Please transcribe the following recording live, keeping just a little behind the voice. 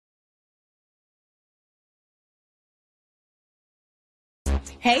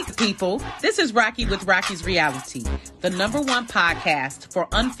Hey people, this is Rocki with Rocki's Reality, the #1 podcast for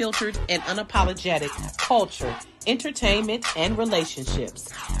unfiltered and unapologetic culture, entertainment, and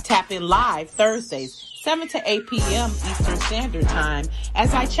relationships. Tap in live Thursdays, 7 to 8 p.m. Eastern Standard Time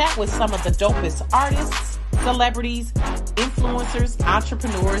as I chat with some of the dopest artists, celebrities, influencers,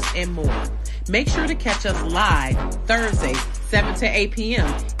 entrepreneurs, and more. Make sure to catch us live Thursdays, 7 to 8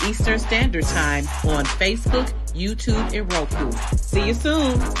 p.m. Eastern Standard Time on Facebook, YouTube, and Roku. See you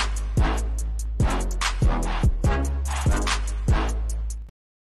soon.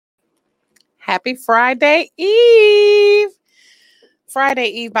 Happy Friday Eve. Friday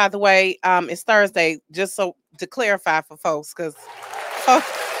Eve, by the way, it's Thursday, just so to clarify for folks, because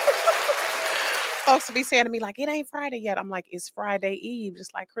folks will be saying to me, like, it ain't Friday yet. I'm like, it's Friday Eve,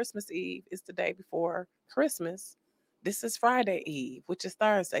 just like Christmas Eve is the day before Christmas. This is Friday Eve, which is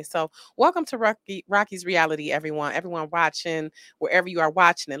Thursday. So welcome to Rocki's Reality, everyone. Everyone watching, wherever you are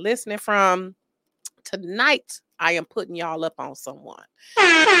watching and listening from. Tonight, I am putting y'all up on someone.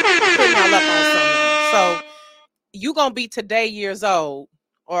 So you're going to be today years old,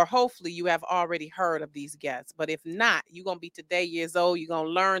 or hopefully you have already heard of these guests. But if not, you're going to be today years old. You're going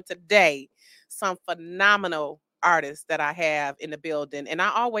to learn today some phenomenal artists that I have in the building. And I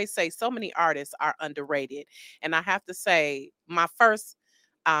always say so many artists are underrated. And I have to say my first,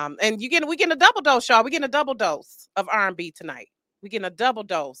 and we getting a double dose, y'all. We're getting a double dose of R&B tonight. We're getting a double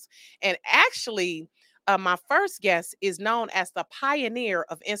dose. And actually, my first guest is known as the pioneer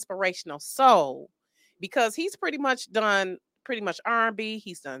of inspirational soul, because he's pretty much done R&B,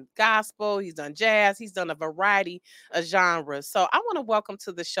 he's done gospel, he's done jazz, he's done a variety of genres. So I want to welcome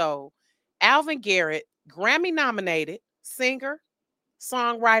to the show Alvin Garrett, Grammy nominated singer,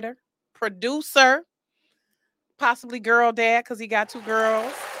 songwriter, producer, possibly girl dad because he got 2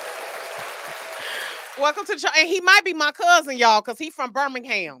 girls. Welcome to the show. And he might be my cousin, y'all, because he's from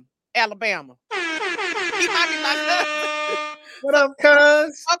Birmingham, Alabama. He might be my cousin. What up,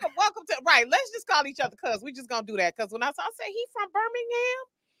 cuz? Welcome to, right, let's just call each other cuz. We just gonna do that, because when I say he from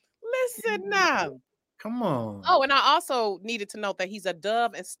Birmingham, listen now. Come on. Oh, and I also needed to note that he's a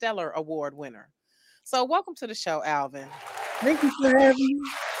Dove and Stellar Award winner. So welcome to the show, Alvin. Thank you for having me.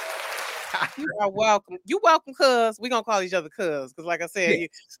 You are welcome. You welcome, cuz. We're gonna call each other cuz, because like I said,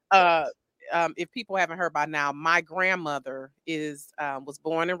 yes. If people haven't heard by now, my grandmother was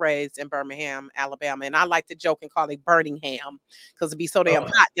born and raised in Birmingham, Alabama, and I like to joke and call it Birmingham because it'd be so damn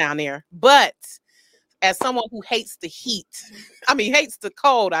hot down there. But as someone who hates the hates the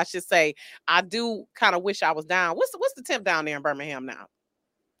cold, I should say, I do kind of wish I was down. What's the temp down there in Birmingham now?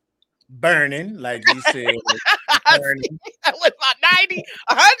 Burning, like you said. Burning. What, about 90,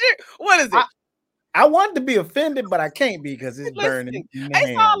 100? What is it? I wanted to be offended, but I can't be because it's burning.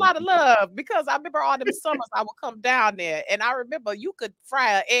 I saw a lot of love, because I remember all them summers I would come down there, and I remember you could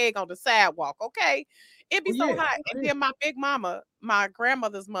fry an egg on the sidewalk. Okay, it'd be so hot. And then my big mama, my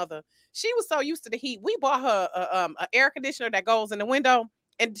grandmother's mother, she was so used to the heat. We bought her an air conditioner that goes in the window,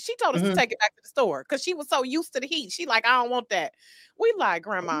 and she told us to take it back to the store because she was so used to the heat. She like, I don't want that. We like,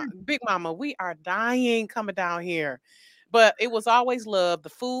 grandma, big mama, we are dying coming down here. But it was always love. The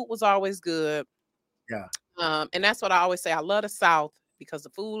food was always good. Yeah. And that's what I always say. I love the South because the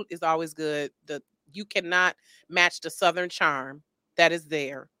food is always good. You cannot match the Southern charm that is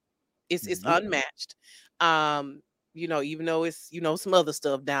there. It's unmatched. Even though it's, some other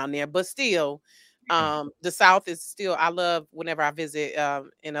stuff down there, but still, the South is still, I love whenever I visit,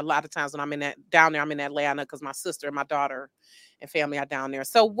 and a lot of times when I'm down there, I'm in Atlanta because my sister and my daughter and family are down there.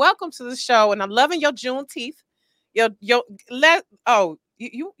 So welcome to the show, and I'm loving your Juneteenth. You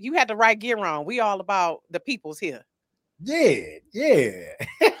had the right gear on. We all about the peoples here. Yeah.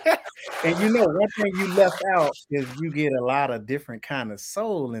 And one thing you left out is you get a lot of different kind of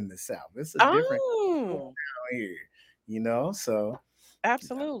soul in the South. It's a different soul down here, so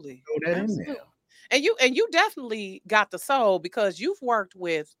absolutely. Throw that in there. And you definitely got the soul, because you've worked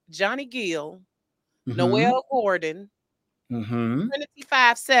with Johnny Gill, Noel Gordon, Trinity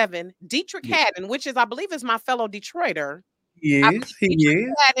 5-7, Dietrich Haddon, which is, I believe, is my fellow Detroiter. He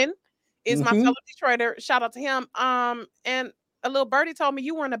is. Haddon is my fellow Detroiter. Shout out to him. And a little birdie told me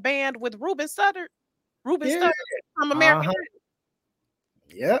you were in a band with Ruben Studdard. Studdard from American.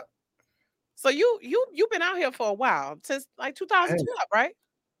 Yep. So you've been out here for a while, since like 2012, right?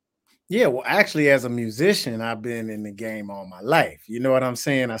 Yeah, well, actually, as a musician, I've been in the game all my life. You know what I'm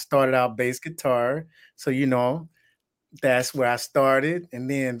saying? I started out bass guitar, so that's where I started, and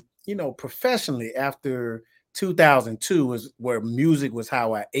then professionally after 2002 was where music was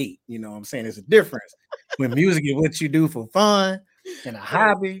how I ate. You know what I'm saying? There's a difference when music is what you do for fun and a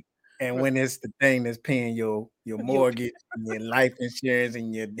hobby, And when it's the thing that's paying your You mortgage and your life insurance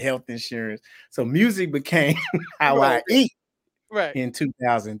and your health insurance. So music became how right, I eat right. in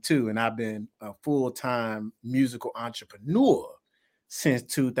 2002. And I've been a full-time musical entrepreneur since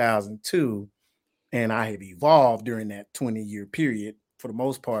 2002. And I have evolved during that 20-year period, for the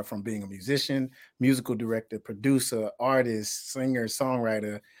most part, from being a musician, musical director, producer, artist, singer,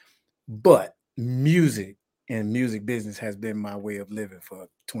 songwriter. But music and music business has been my way of living for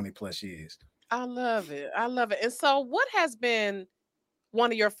 20 plus years. I love it. I love it. And so, what has been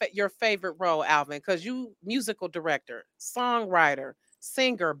one of your favorite role, Alvin? Because you musical director, songwriter,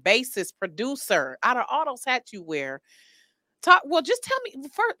 singer, bassist, producer. Out of all those hats you wear, talk. Well, just tell me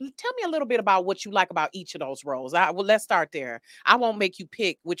first. Tell me a little bit about what you like about each of those roles. Well, let's start there. I won't make you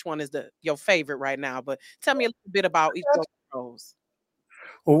pick which one is your favorite right now, but tell me a little bit about each of those roles.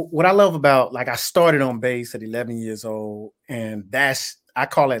 Well, what I love about, like, I started on bass at 11 years old, and I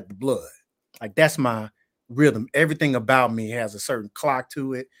call it the blood. Like, that's my rhythm. Everything about me has a certain clock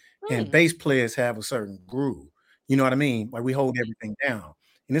to it, and Hmm. bass players have a certain groove. You know what I mean? Like, we hold everything down,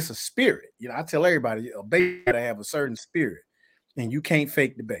 and it's a spirit. I tell everybody a bass gotta have a certain spirit, and you can't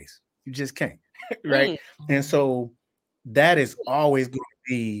fake the bass. You just can't, right? Mm. And so that is always going to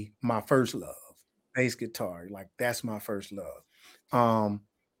be my first love, bass guitar. Like, that's my first love. Um,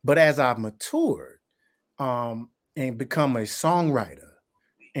 but as I've matured, and become a songwriter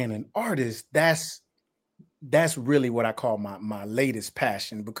and an artist, that's really what I call my latest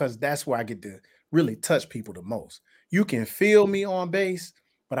passion, because that's where I get to really touch people the most. You can feel me on bass,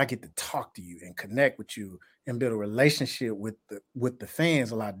 but I get to talk to you and connect with you and build a relationship with the fans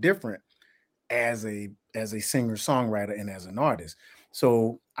a lot different as a singer songwriter and as an artist.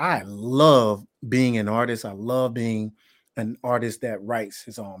 So I love being an artist. I love being an artist that writes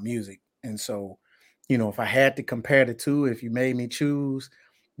his own music. And so, if I had to compare the two, if you made me choose,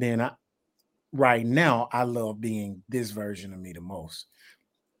 then right now I love being this version of me the most.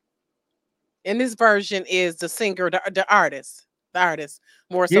 And this version is the singer, the artist,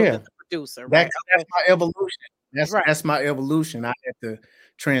 more so Yeah, than the producer, That's right? that's Okay. my evolution. That's Right. that's my evolution. I had to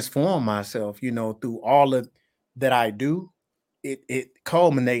transform myself, through all of that I do. It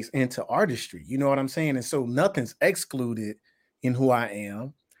culminates into artistry. You know what I'm saying? And so nothing's excluded in who I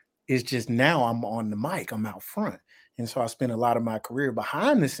am. It's just now I'm on the mic, I'm out front. And so I spent a lot of my career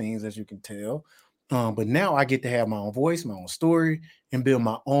behind the scenes, as you can tell. But now I get to have my own voice, my own story, and build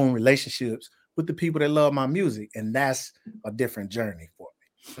my own relationships with the people that love my music. And that's a different journey for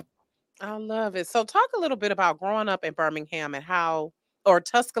me. I love it. So talk a little bit about growing up in Birmingham and how, or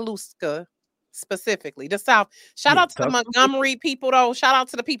Tuscaloosa specifically, the South. Shout Yeah, out to the Montgomery people though. Shout out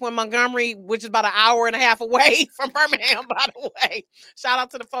to the people in Montgomery, which is about an hour and a half away from Birmingham, by the way. Shout out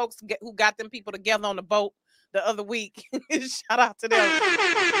to the folks who got them people together on the boat the other week. Shout out to them.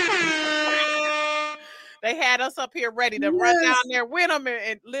 They had us up here ready to run down Yes. there with them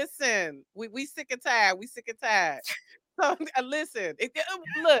and listen. We sick and tired. We sick and tired. So listen,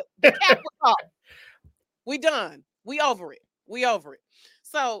 look, the cap was off. We done. We over it. We over it.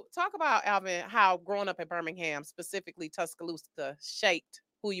 So talk about, Alvin, how growing up in Birmingham, specifically Tuscaloosa, shaped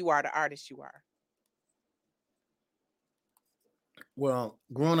who you are, the artist you are. Well,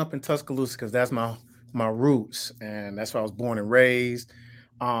 growing up in Tuscaloosa, because that's my roots, and that's where I was born and raised.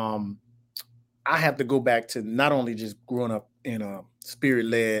 Um, I have to go back to not only just growing up in a spirit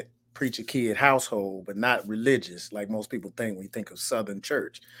led preacher kid household, but not religious like most people think when you think of Southern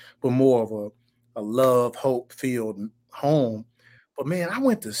church, but more of a love, hope filled home. But man, I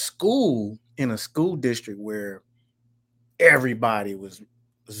went to school in a school district where everybody was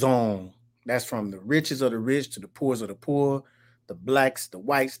zoned. That's from the richest of the rich to the poorest of the poor, the blacks, the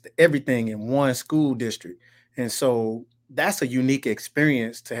whites, everything in one school district. And so that's a unique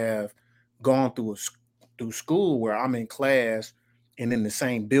experience to have gone through school where I'm in class and in the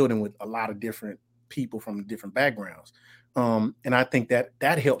same building with a lot of different people from different backgrounds. And I think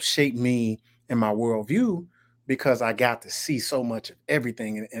that helped shape me and my worldview because I got to see so much of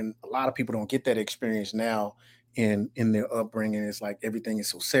everything. And a lot of people don't get that experience now in their upbringing. It's like everything is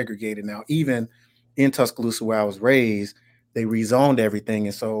so segregated now. Even in Tuscaloosa, where I was raised, they rezoned everything,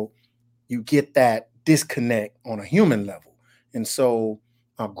 and so you get that disconnect on a human level. And so,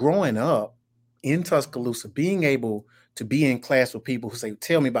 growing up in Tuscaloosa, being able to be in class with people who say,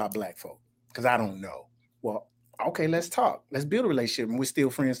 "Tell me about Black folk," because I don't know. Well, okay, let's talk. Let's build a relationship, and we're still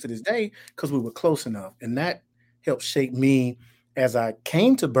friends to this day because we were close enough, and that helped shape me as I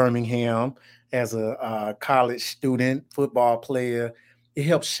came to Birmingham as a college student, football player. It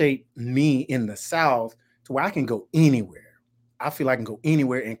helped shape me in the South to where I can go anywhere. I feel I can go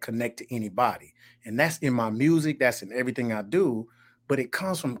anywhere and connect to anybody. And that's in my music, that's in everything I do. but it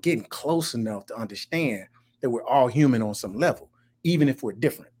comes from getting close enough to understand that we're all human on some level, even if we're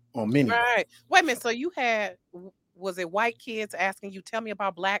different on many Right. levels. Wait a minute. So you had, was it white kids asking you, tell me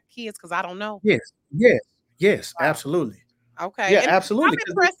about black kids? Because I don't know. Yes, yes, yes, absolutely. Okay. Yeah, And absolutely.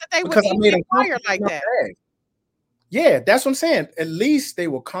 I'm impressed that they would Because I even made them inquire comfortable like enough that. to ask. Yeah, that's what I'm saying. At least they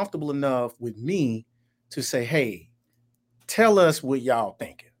were comfortable enough with me to say, "Hey, tell us what y'all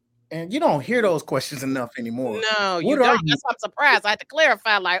thinking." And you don't hear those questions enough anymore. No, you What are don't. you? That's why I'm surprised. I had to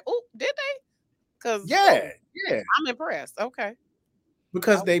clarify, like, oh, did they? Because Yeah, yeah. I'm impressed. Okay. Okay.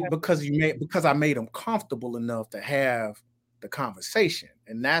 Because I made them comfortable enough to have the conversation,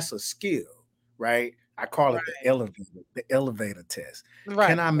 and that's a skill, right? I call it Right. the elevator test. Can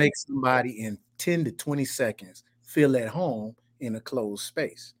Right. I make somebody in 10 to 20 seconds feel at home in a closed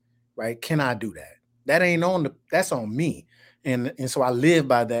space? Right? Can I do that? That's on me. And so I live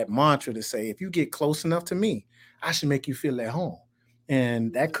by that mantra to say, if you get close enough to me, I should make you feel at home.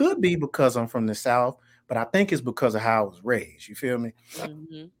 And that could be because I'm from the South, but I think it's because of how I was raised. You feel me?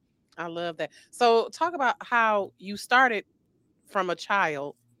 Hmm. I love that. So talk about how you started from a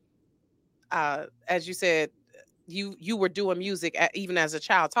child. As you said, you were doing music even as a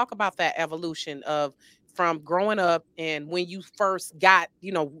child. Talk about that evolution of from growing up and when you first got,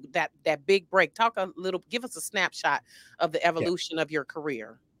 that big break. Talk a little, give us a snapshot of the Yeah. evolution of your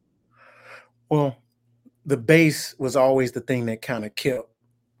career. Well, the bass was always the thing that kind of kept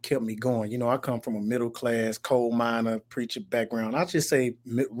me going. I come from a middle class coal miner preacher background. I just say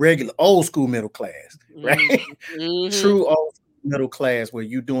regular old school middle class, right? Mm-hmm. True old school middle class where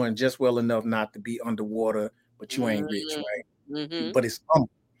you're doing just well enough not to be underwater, but you ain't rich, right? Mm-hmm. But it's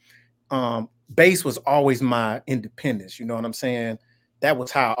bass was always my independence. You know what I'm saying? That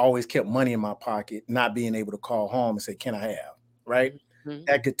was how I always kept money in my pocket, not being able to call home and say, "Can I have?" Right? Hmm.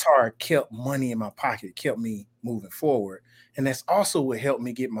 That guitar kept money in my pocket, kept me moving forward. And that's also what helped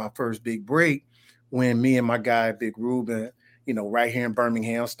me get my first big break when me and my guy, Big Ruben, right here in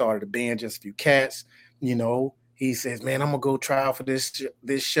Birmingham, started a band, just a few cats. He says, "Man, I'm gonna go try out for this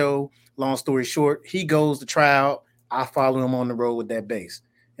show." Long story short, he goes to try out. I follow him on the road with that bass.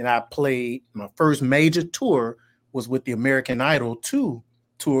 And I played my first major tour was with the American Idol 2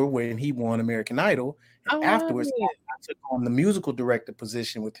 tour when he won American Idol. And I love afterwards, it. I took on the musical director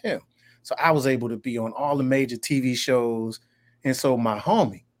position with him. So I was able to be on all the major TV shows. And so my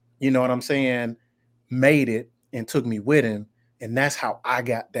homie, you know what I'm saying, made it and took me with him. And that's how I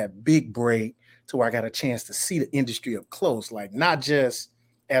got that big break to where I got a chance to see the industry up close, like not just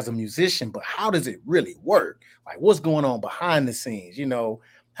as a musician, but how does it really work? Like what's going on behind the scenes?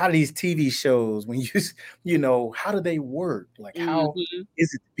 How do these TV shows, when how do they work? Like how Mm-hmm.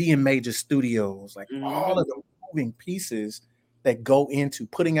 is it to be in major studios? Like all Mm-hmm. of the moving pieces that go into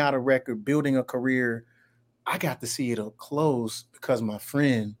putting out a record, building a career. I got to see it up close because my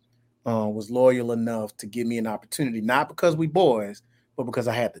friend was loyal enough to give me an opportunity, not because we boys, but because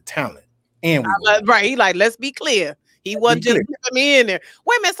I had the talent and we were boys. Right. He like, let's be clear. He Be wasn't just clear. putting me in there.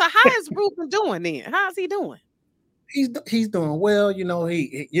 Wait a minute. So how is Ruben doing then? How's he doing? He's doing well.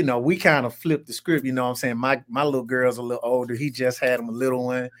 We kind of flipped the script. You know what I'm saying? My little girl's a little older. He just had him a little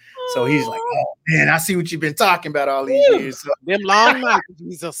one. So he's like, Oh, oh man, I see what you've been talking about all these whew. years. So Them long nights,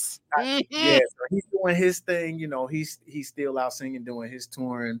 Jesus. yeah, Mhm. so he's doing his thing. He's still out singing, doing his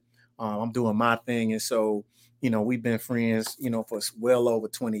touring. I'm doing my thing, and so we've been friends, for well over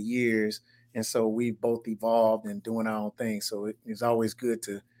 20 years, and so we've both evolved and doing our own thing. So it's always good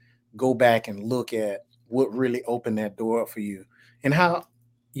to go back and look at what really opened that door up for you, and how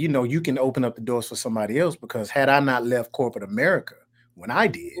you can open up the doors for somebody else. Because had I not left corporate America when I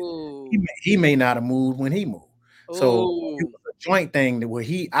did, Ooh. he may not have moved when he moved. So it Ooh. was a joint thing that where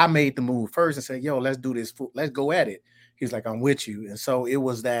I made the move first and said, "Yo, let's do this. Let's go at it." He's like, "I'm with you." And so it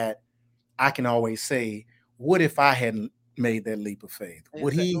was that I can always say, "What if I hadn't made that leap of faith? Is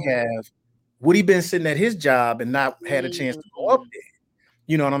it? Would he been sitting at his job and not had a chance to go up Mm. there?"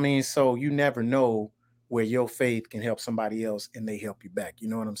 You know what I mean? So you never know where your faith can help somebody else and they help you back. You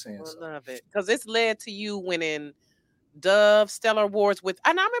know what I'm saying? I So love it because it's led to you winning Dove Stellar Awards with,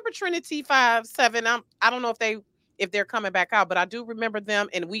 and I remember Trinity 5-7. I don't know if they're coming back out, but I do remember them,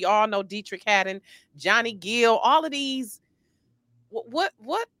 and we all know Dietrich Haddon, Johnny Gill, all of these. What?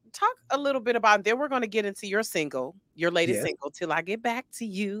 Talk a little bit about. Then we're going to get into your latest yeah. single, "Till I Get Back to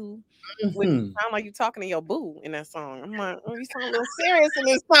You," which Mhm. sound like you talking to your boo in that song. I'm like, oh, you sound a little serious in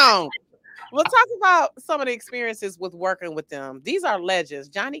this song. We'll talk about some of the experiences with working with them. These are legends.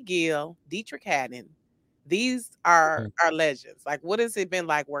 Johnny Gill, Dietrich Haddon. These are Mhm. our legends. Like, what has it been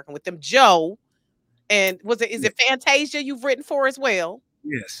like working with them? Joe, and is Yeah. it Fantasia you've written for as well?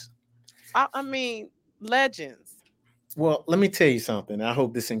 Yes. I mean, legends. Well, let me tell you something. I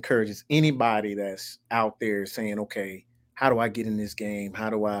hope this encourages anybody that's out there saying, okay, how do I get in this game? How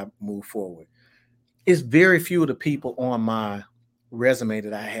do I move forward? It's very few of the people on my resume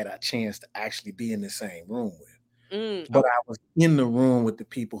that I had a chance to actually be in the same room with. But Okay. I was in the room with the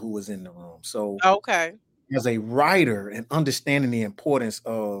people who was in the room. So Okay. as a writer and understanding the importance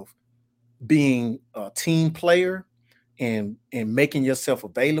of being a team player and making yourself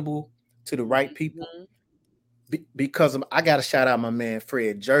available to the right people, Mhm. because I got to shout out my man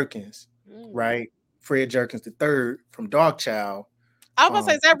Fred Jerkins, Mm. right? Fred Jerkins the third from Dog Child. I was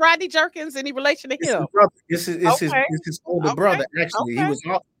gonna say, is that Rodney Jerkins? Any relation to It's him? his brother. Okay. It's his older Okay. brother. Actually,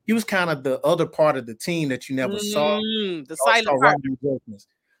 Okay. he was kind of the other part of the team that you never saw. The I always silent saw partner. Rodney Jerkins.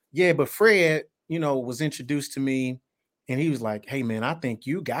 Yeah, but Fred, was introduced to me, and he was like, "Hey, man, I think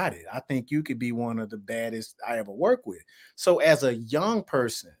you got it. I think you could be one of the baddest I ever worked with." So, as a young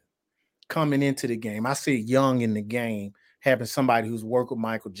person coming into the game, I say young in the game, having somebody who's worked with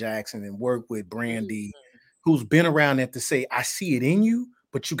Michael Jackson and worked with Mm, Brandy, who's been around it to say, "I see it in you,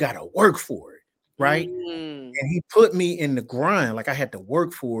 but you got to work for it," right? mm, And he put me in the grind, like I had to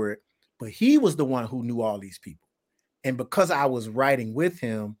work for it. But he was the one who knew all these people. And because I was writing with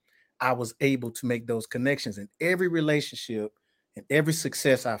him, I was able to make those connections. And every relationship and every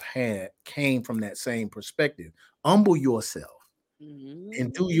success I've had came from that same perspective. Humble yourself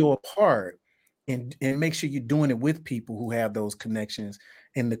and mm. do your part and make sure you're doing it with people who have those connections.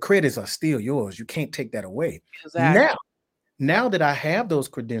 And the credits are still yours. You can't take that away. Exactly. Now that I have those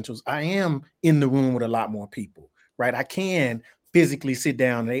credentials, I am in the room with a lot more people, right? I can physically sit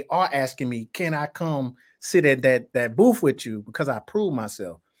down. They are asking me, can I come sit at that booth with you because I proved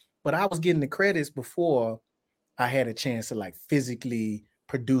myself? But I was getting the credits before I had a chance to like physically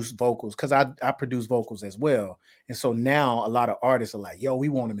produce vocals because I produce vocals as well. And so now a lot of artists are like, yo, we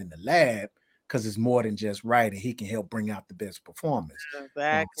want him in the lab because it's more than just writing. He can help bring out the best performance. So,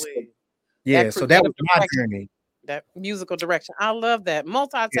 Exactly. That yeah, so that was creative my direction, journey. that musical direction. I love that. Yeah,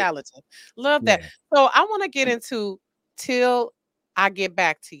 Multi-talented. Love that. yeah. So I want to get into till I get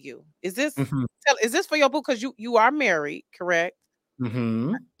back to you. Mhm. Is this for your book? Because you are married, correct?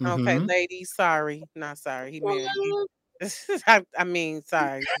 Mhm, Okay, mhm. ladies, sorry. Not sorry. He married. I mean,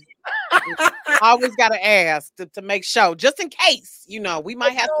 sorry. Always gotta ask to make sure, just in case, we But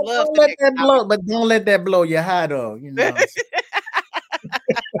might have some don't love don't let connection that out blow but don't let that blow your high though, you know what I'm saying?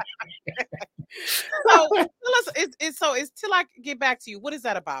 So tell us, it's till I get back to you. What is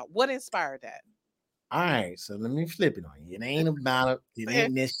that about? What inspired that? Alright, so let me flip it on you. It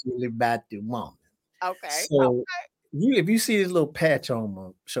ain't necessarily about the woman. Okay. So, if you see this little patch on my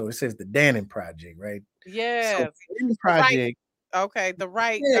show, it says the Dannon Project, right? So, Yes. Dannon The right. Project. Okay. The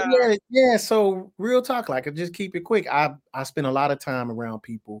right. Yeah, yeah, yeah. So real talk, like I just keep it quick. I spend a lot of time around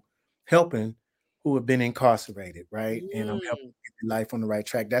people helping who have been incarcerated, right? And I'm helping Mm, get their life on the right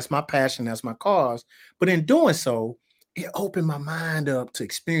track. That's my passion, that's my cause. But in doing so, it opened my mind up to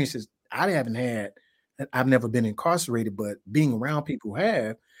experiences I haven't had. I've never been incarcerated, but being around people who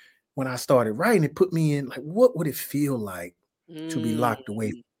have, when I started writing, it put me in like, what would it feel like to be locked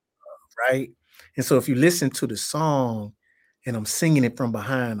away, mm. right? And so if you listen to the song and I'm singing it from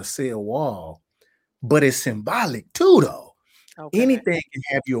behind a cell wall, but it's symbolic too, though. Okay. Anything can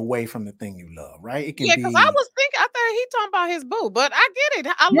have you away from the thing you love, right? It can Yeah, because I be, was thinking, I thought he talking about his boo, but I get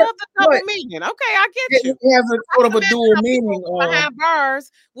it. I yeah, love the double but meaning. Okay, I get you. it has a I sort of can a imagine dual how meaning. people behind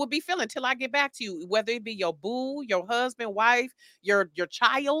bars will be feeling till I get back to you, whether it be your boo, your husband, wife, your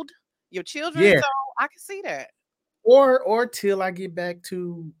child, your children. Yeah, So I can see that. or till I get back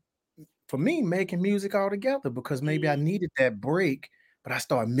to, for me, making music altogether because maybe I Mm, needed that break, but I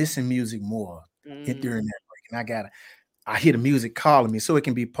started missing music more mm, during that break, and I hear the music calling me, so it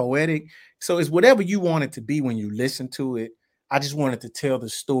can be poetic. So it's whatever you want it to be when you listen to it. I just wanted to tell the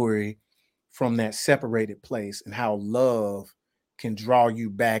story from that separated place and how love can draw you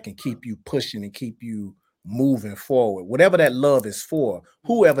back and keep you pushing and keep you moving forward. Whatever that love is for, mm,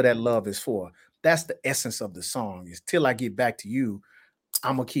 whoever that love is for, that's the essence of the song. Is till I get back to you,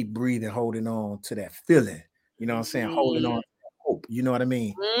 I'm gonna keep breathing, holding on to that feeling. You know what I'm saying? Holding on mm, to that hope. You know what I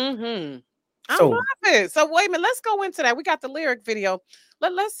mean? mm-hmm. I So love it. So wait a minute, let's go into that. We got the lyric video.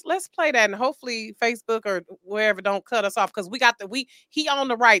 Let's play that, and hopefully Facebook or wherever don't cut us off because we got he on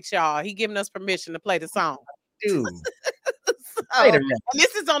the right, y'all. He giving us permission to play the song. dude, wait a So, minute. and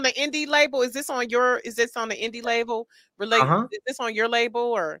this is on the indie label. Is this on the indie label? Uh-huh. Is this on your label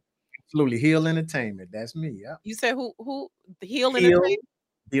or Absolutely. Heal Entertainment. That's me. Yeah. you said who the Heal Heal, Entertainment?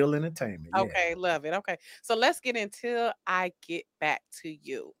 Heal Entertainment. Yeah. Okay, love it. Okay. So let's get until I get back to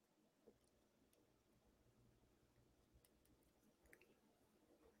you.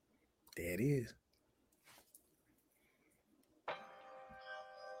 There it is.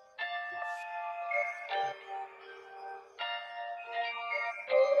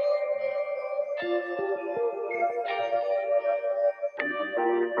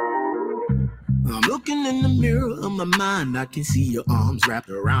 I'm looking in the mirror of my mind, I can see your arms wrapped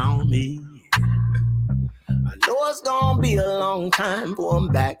around me. I know it's gonna be a long time before I'm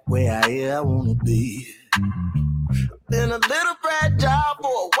back where I wanna be. Been a little fragile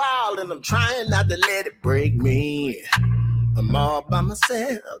for a while, and I'm trying not to let it break me. I'm all by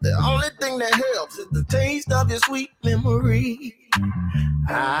myself, the only thing that helps is the taste of your sweet memory.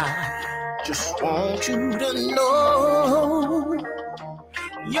 I just want you to know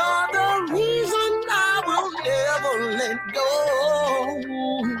you're the reason I will never let go.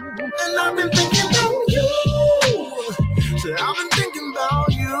 And I've been thinking about you. So I've been thinking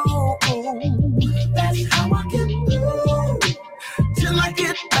about you. That's how I get through till I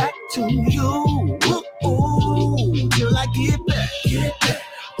get back to you. Till I get back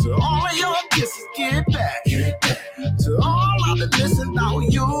to all of your kisses. Get back to all I've been missing about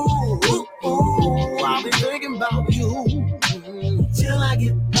you. I'll be thinking about you till I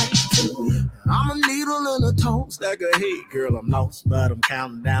get back to you. I'm a needle in a toe stack of hate, girl. I'm lost, but I'm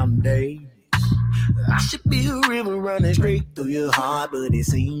counting down the days. I should be a river running straight through your heart, but it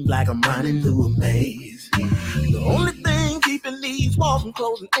seems like I'm running through a maze. The only thing keeping these walls from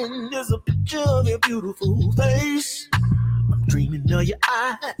closing in is a picture of your beautiful face. I'm dreaming of your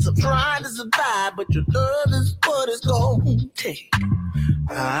eyes, I'm trying to survive, but your love is what it's gonna take.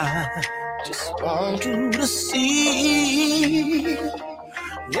 I just want you to see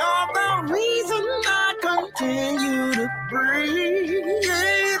you're the reason I continue to breathe.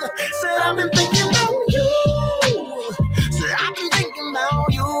 Said I've been thinking about you. Said I've been thinking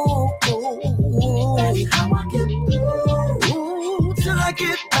about you. That's how I get through till I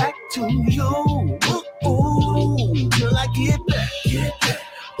get back to you. Till I get back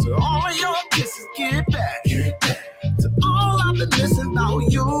to all of your kisses. Get back to all I've been missing about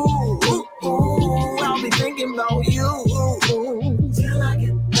you. I'll be thinking about you till I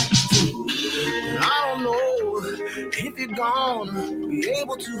get back to you. I don't know if you're gonna be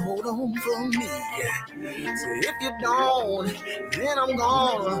able to hold on for me. So if you don't, then I'm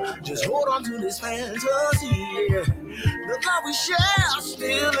gonna just hold on to this fantasy. The love we share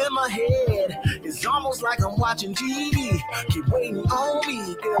still in my head. It's almost like I'm watching TV. Keep waiting on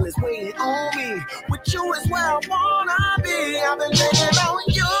me, girl, it's waiting on me. With you is where I wanna be. I've been thinking about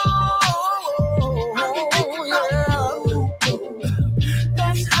you.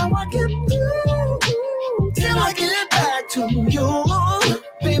 That's how I get through till I get back to you.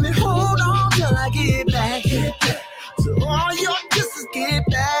 Baby, hold on till I get back to all your kisses. Get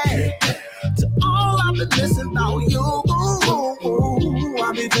back to all I've been missing about you.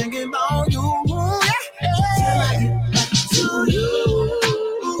 I've been thinking about you till I get back to you.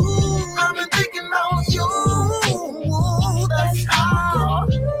 I've been thinking about you. That's how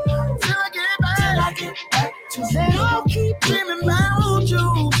till I get back to you. I'll keep dreaming about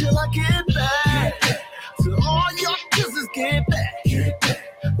you till I get back to all your kisses. Get back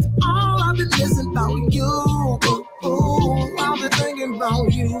to all I've been missing about you. I've been thinking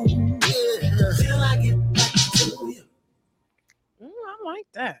about you till I get back to you. I like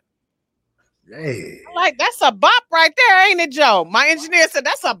that. Hey. That's a bop right there, ain't it, Joe? My engineer said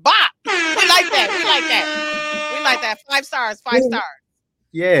that's a bop. We like that. We like that. We like that. 5 stars. 5 stars.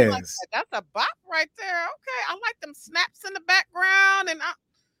 Yes. Like that. That's a bop right there. Okay. I like them snaps in the background. And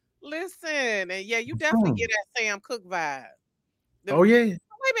listen. And yeah, you definitely get that Sam Cooke vibe. Oh, yeah. Wait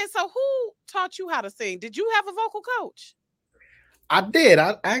a minute. So who taught you how to sing? Did you have a vocal coach? I did.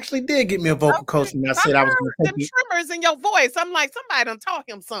 I actually did get me a vocal coach, and I said I was going to them tremors in your voice. I'm like, somebody done taught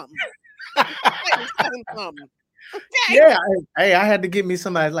him something. Okay. Yeah, hey, I had to get me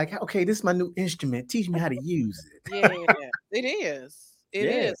somebody like, okay, this is my new instrument. Teach me how to use it. Yeah, it is. It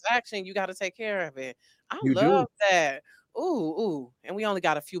is. Actually, you got to take care of it. You love that. Ooh. And we only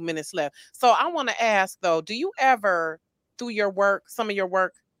got a few minutes left. So I want to ask though, do you ever, through your work, some of your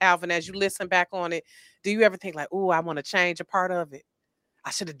work, Alvin, as you listen back on it, do you ever think like, ooh, I want to change a part of it?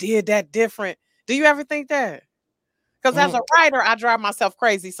 I should have did that different. Do you ever think that? Because as a writer, I drive myself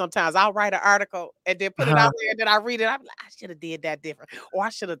crazy sometimes. I'll write an article and then put it out there, and then I read it. I'm like, I should have did that different, or I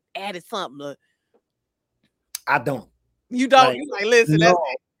should have added something. I don't. You don't. You like listen. No,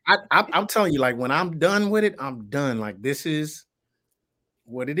 I'm telling you, like when I'm done with it, I'm done. Like this is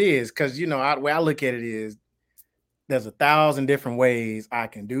what it is. Because the way I look at it is, there's 1,000 different ways I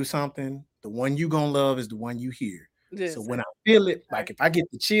can do something. The one you gonna love is the one you hear. So when I feel it, like if I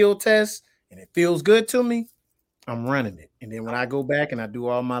get the chill test and it feels good to me, I'm running it. And then when I go back and I do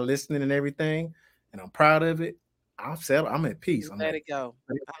all my listening and everything, and I'm proud of it, I'm settled. I'm at peace. Let it go.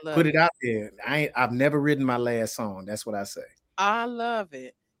 Put it out there. I've never written my last song. That's what I say. I love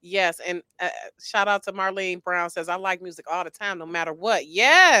it. Yes, and shout out to Marlene Brown says I like music all the time, no matter what.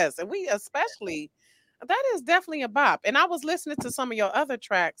 Yes, and we especially that is definitely a bop. And I was listening to some of your other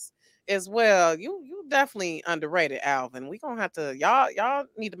tracks as well. You definitely underrated, Alvin. We gonna have to y'all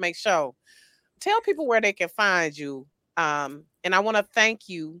need to make sure tell people where they can find you. And I want to thank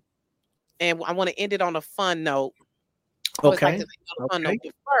you, and I want to end it on a fun note. I always like to Okay. end on a fun Okay. note,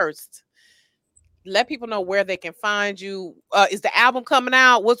 but first let people know where they can find you. Is the album coming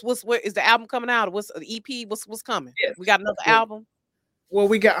out? Where is the album coming out? What's the EP? What's coming? Yes. We got another Well, album.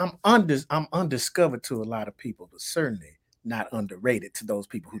 well, I'm undiscovered to a lot of people, but certainly not underrated to those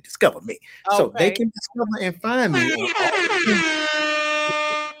people who discover me. So they Okay, can discover and find me on all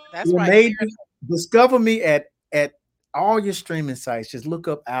that's your right. major discover me at all your streaming sites. Just look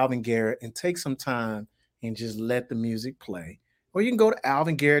up Alvin Garrett and take some time and just let the music play. Or you can go to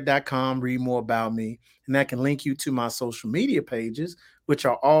alvingarrett.com, read more about me, and that can link you to my social media pages, which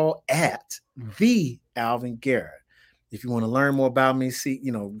are all at the Alvin Garrett. If you want to learn more about me, see,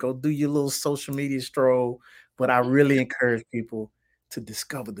 go do your little social media stroll. But I really encourage people to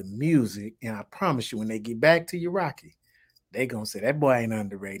discover the music. And I promise you, when they get back to you, Rocki, they gonna say that boy ain't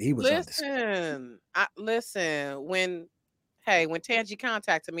underrated. He was undiscovered. Listen. When Tangi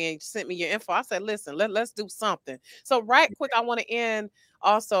contacted me and sent me your info, I said, listen, let's do something. So right quick, I want to end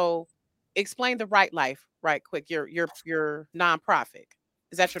also explain the Right Life right quick. Your nonprofit.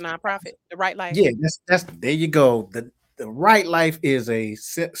 Is that your nonprofit? The Right Life? Yeah, that's there you go. The Right Life is a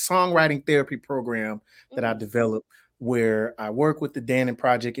songwriting therapy program that I Mhm. developed where I work with the Dannon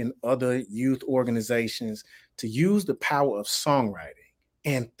Project and other youth organizations to use the power of songwriting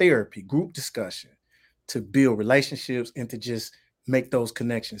and therapy, group discussion to build relationships and to just make those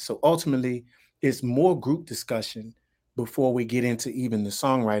connections. So ultimately, it's more group discussion before we get into even the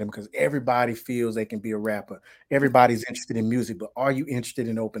songwriting because everybody feels they can be a rapper. Everybody's interested in music, but are you interested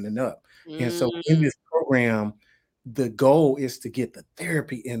in opening up? And so in Mm, this program, the goal is to get the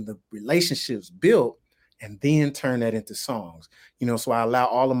therapy and the relationships built and then turn that into songs. So I allow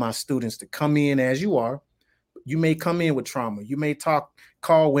all of my students to come in as you are. You may come in with trauma. You may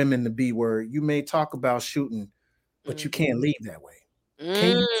call women the B word. You may talk about shooting, but you mm, can't leave that way.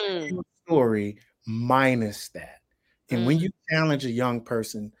 Can you mm, tell a story minus that? And when mm, you challenge a young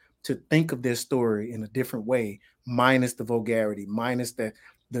person to think of their story in a different way, minus the vulgarity, minus the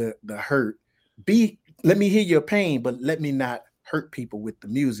hurt, let me hear your pain, but let me not hurt people with the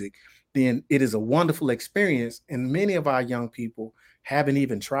music, then it is a wonderful experience. And many of our young people haven't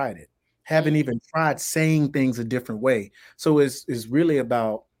even tried it, haven't mm, even tried saying things a different way. So it's really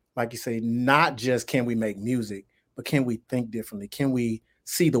about, like you say, not just can we make music, but can we think differently? Can we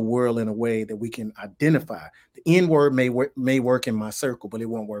see the world in a way that we can identify? The N word may work in my circle, but it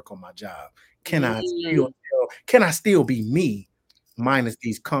won't work on my job. mm. Can I still be me minus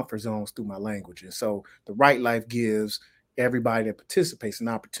these comfort zones through my language? And so the Right Life gives everybody that participates an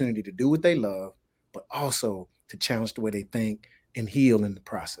opportunity to do what they love, but also to challenge the way they think and heal in the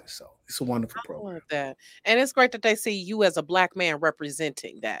process. So it's a wonderful I program. love that. And it's great that they see you as a black man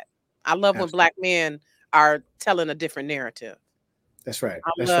representing that. I love when Absolutely. black men are telling a different narrative. That's right.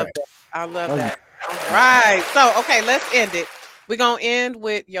 I That's love right. that. I love Oh, yeah. that. All right. So, okay, let's end it. We're gonna end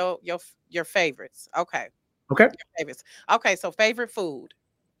with your favorites. Okay. Okay. Your favorites. Okay, so favorite food.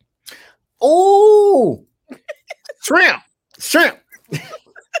 Oh, shrimp. Shrimp.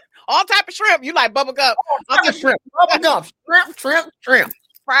 All type of shrimp. You like bubble gum. All type of Shrimp. Bubble gum. Shrimp. Shrimp. Shrimp.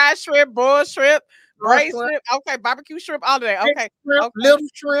 fried shrimp, boiled shrimp, Raw braised shrimp. shrimp. Okay, barbecue shrimp, all of that. Big Okay. shrimp. Okay. Little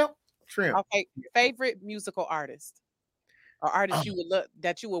shrimp. Shrimp. Okay. Favorite musical artist or Oh, artist you would look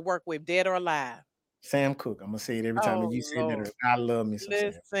that you would work with, dead or alive. Sam Cooke. I'm gonna say it every time that Oh you say Lord. that. I love me some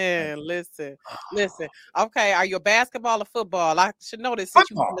Sam. Thank Listen, you. listen, listen. Okay, are you a basketball or football? I should know this since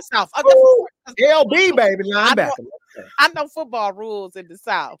you from Football. the South. Oh, Oh, that's LB baby I know linebacker. I know football rules in the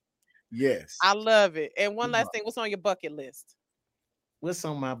South. Yes. I love it. And one last Football. thing, what's on your bucket list? What's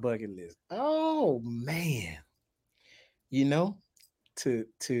on my bucket list? Oh man, you know,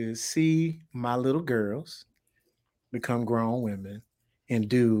 to see my little girls become grown women and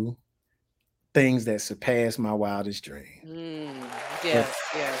do things that surpass my wildest dream. Mm, That's yes,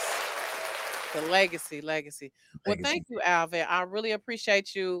 yes. The legacy. Well, thank legacy. you, Alvin. I really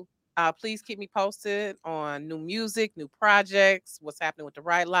appreciate you. Please keep me posted on new music, new projects, what's happening with the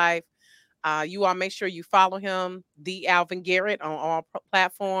Right Life. You all make sure you follow him, the Alvin Garrett, on all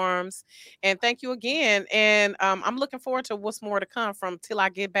platforms. And thank you again. And I'm looking forward to what's more to come from till I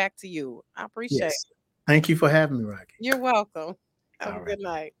get back to you. I appreciate it. Yes. Thank you for having me, Rocky. You're welcome. Have a All right. good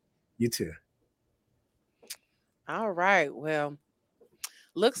night. You too. All right. Well,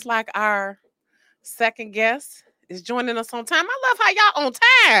 looks like our second guest is joining us on time. I love how y'all on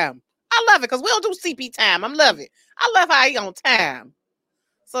time. I love it because we don't do CP time. I love it. I love how he on time.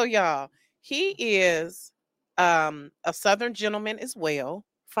 So y'all, he is a Southern gentleman as well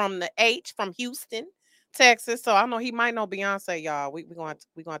from Houston, Texas. So I know he might know Beyonce, y'all. We're going to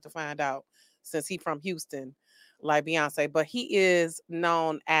have to find out since he from Houston, like Beyonce. But he is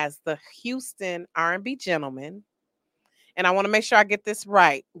known as the Houston R&B Gentleman. And I want to make sure I get this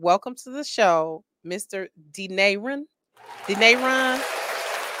right. Welcome to the show, Mr. Denaron. Denaron.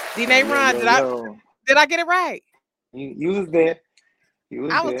 Did I get it right? You was there. You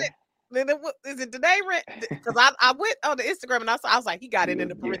was there. Is it Denaron? Because I went on the Instagram and I was like, he got it in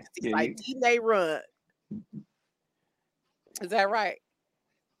the parentheses, like Denaron. Is that right?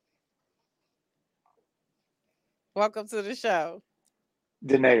 Welcome to the show.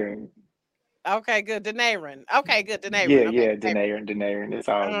 Denaron. Okay, good. Denaron. Okay, good. Denaron. Yeah, okay, Denaron. It's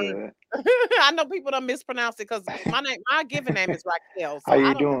all good. I know people don't mispronounce it because my given name is Raquel. So How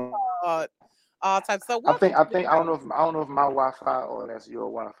you doing? All types. So I don't know if my Wi-Fi or that's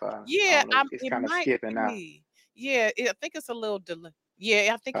your Wi-Fi. Yeah, it's kind of skipping out. Yeah, I think it's a little delay.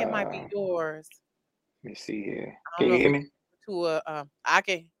 Yeah, I think it might be yours. Let me see here. Can you hear me?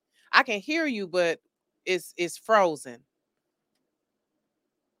 I can hear you, but it's frozen.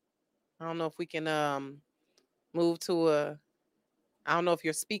 I don't know if we can move to I don't know if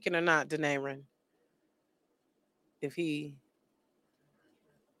you're speaking or not, Denaron. I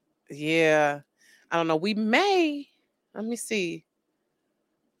don't know. We may. Let me see.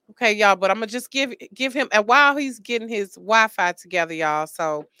 Okay, y'all, but I'm gonna just give him and while he's getting his Wi-Fi together, y'all.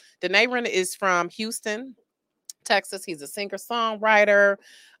 So Denaron is from Houston, Texas. He's a singer-songwriter.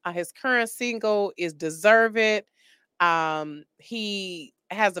 His current single is Deserve It. He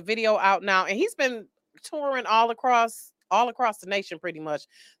has a video out now, and he's been touring all across the nation pretty much.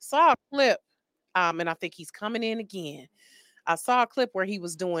 Saw a clip, and I think he's coming in again. I saw a clip where he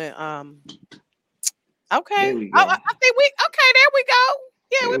was doing okay. I think there we go.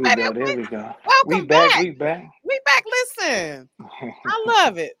 Yeah, we made it. There we go. Welcome back. We back. Listen, I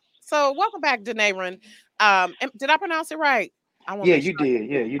love it. So welcome back, Denaron. Did I pronounce it right? Yeah, you did.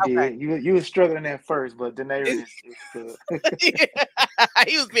 Yeah, you did. You were struggling at first, but Denaron is good.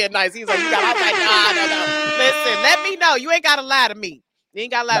 He was being nice. He was like, I was like, no. Listen, let me know. You ain't gotta lie to me. You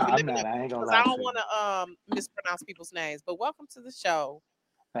ain't gotta lie to me. I'm not. I ain't gonna lie. I don't want to mispronounce people's names. But welcome to the show.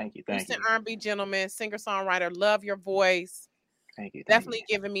 Thank you. Houston R&B Gentleman, singer-songwriter. Love your voice. Thank you. Definitely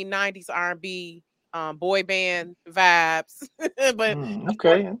giving me 90s R&B boy band vibes. But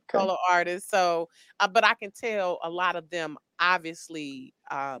okay. Solo artists. So, but I can tell a lot of them, obviously,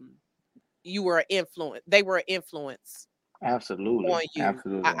 you were an influence. They were an influence. Absolutely. On you.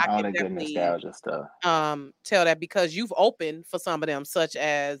 Absolutely. All that good nostalgia stuff. Tell that because you've opened for some of them, such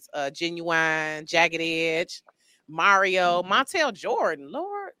as Genuine, Jagged Edge, Mario, Montel Jordan.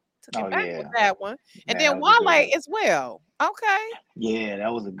 Lord, took it back with that one. And then Wale as well. Okay. Yeah,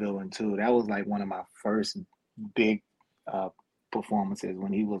 that was a good one too. That was like one of my first big performances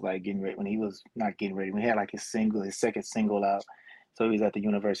when he was like getting ready. When he was not getting ready, when he had like his second single out. So he was at the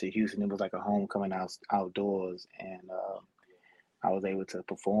University of Houston. It was like a homecoming outdoors, and I was able to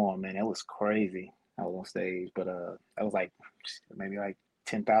perform, and it was crazy. I was on stage, but that was like maybe like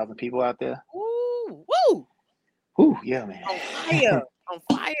 10,000 people out there. Ooh, woo, yeah, man. On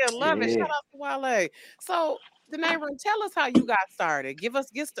fire, love it. Shout out to Wale. So, Denaron, tell us how you got started. Give us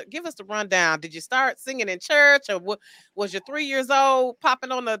the rundown. Did you start singing in church, or what? Was you 3 years old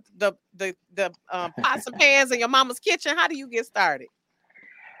popping on the pots and pans in your mama's kitchen? How do you get started?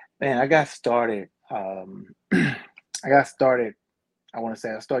 Man, I got started. I want to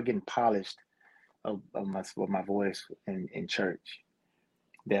say I started getting polished of my voice in church.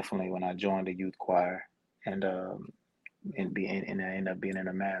 Definitely when I joined the youth choir and I ended up being in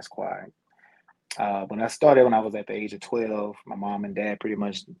a mass choir. When I started when I was at the age of 12, my mom and dad pretty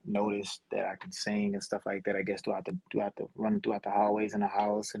much noticed that I could sing and stuff like that. I guess throughout the hallways in the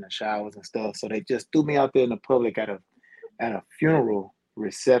house and the showers and stuff. So they just threw me out there in the public at a funeral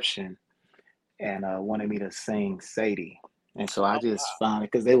reception and wanted me to sing Sadie. And so I just found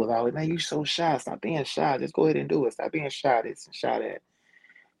it because they was always, man, you so shy. Stop being shy. Just go ahead and do it. Stop being shy. This and shy that.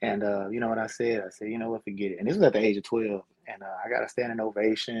 And you know what I said? I said, you know what, forget it. And this was at the age of 12. And I got a standing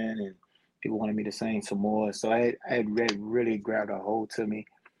ovation and people wanted me to sing some more. So I had really grabbed a hold to me.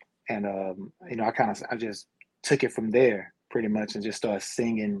 And, I just took it from there pretty much and just started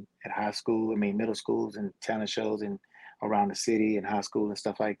singing at middle schools and talent shows and around the city and high school and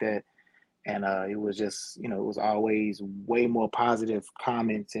stuff like that. And it was just, it was always way more positive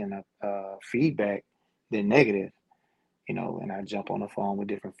comments and feedback than negative. and I jump on the phone with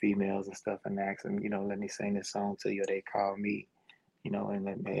different females and stuff and ask them, let me sing this song to you. Or they call me, and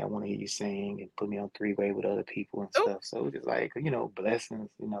then, hey, I want to hear you sing, and put me on three-way with other people and Ooh, stuff. So it's just like, blessings,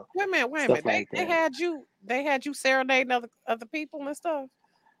 wait a minute, wait a stuff minute. like They that. had you serenading other people and stuff.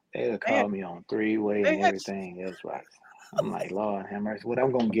 They'll They had, call me on three-way they and had everything else, right? I'm like, Lord have mercy, what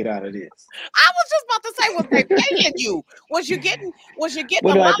I'm gonna get out of this? I was just about to say, was they paying you? Was you getting a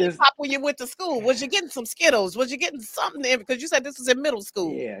Well, no, at this, lollipop when you went to school? Was you getting some Skittles? Was you getting something in, because you said this was in middle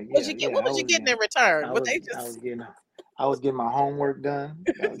school? yeah, Was yeah, you get yeah. what was you getting in return? I But was, they I was just getting, I was getting my homework done.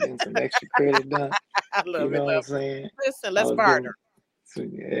 I was getting some extra credit done. I You love it, know what I'm love it. saying? Listen, I let's was barter. getting, so,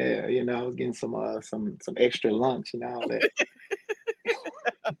 yeah, I was getting some extra lunch, all that.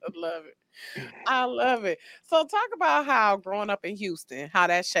 I love it. I love it. So talk about how growing up in Houston, how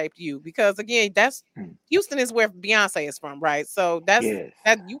that shaped you. Because again, that's Mm. Houston is where Beyonce is from, right? So that's Yes.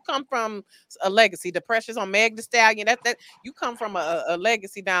 that you come from a legacy. The pressures on Meg Thee Stallion. That you come from a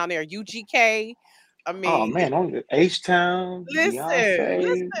legacy down there. UGK. I Oh mean, man, on H Town, Beyonce,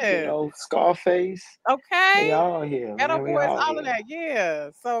 listen. Scarface, they Okay, all here, Ghetto man. We Boys, all all of here. that. Yeah.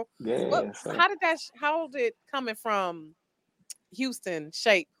 So what? Yeah. So How did coming from Houston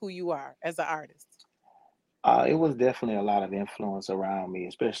shape who you are as an artist? it was definitely a lot of influence around me,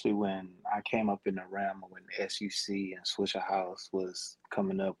 especially when I came up in the realm of when SUC and Swisher House was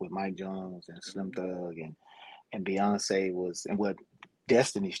coming up with Mike Jones and Slim Thug and Beyonce was and what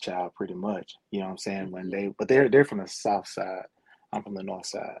Destiny's Child pretty much. You know what I'm saying? When Mhm. but they're from the south side. I'm from the north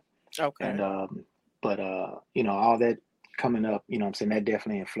side. And Okay. but all that coming up, what I'm saying, that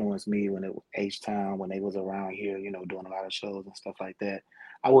definitely influenced me when it H Town, when they was around here, doing a lot of shows and stuff like that.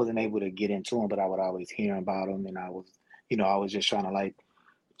 I wasn't able to get into them, but I would always hear about them, and I was just trying to like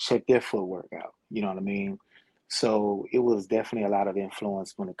check their footwork out. You know what I mean? So it was definitely a lot of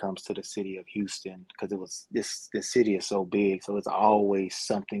influence when it comes to the city of Houston because it was this city is so big, so it's always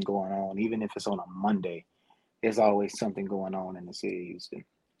something going on. Even if it's on a Monday, there's always something going on in the city of Houston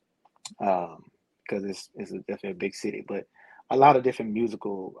because it's definitely a big city. But a lot of different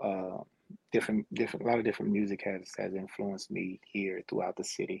musical, a lot of different music has influenced me here throughout the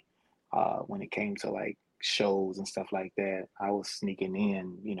city. When it came to like shows and stuff like that, I was sneaking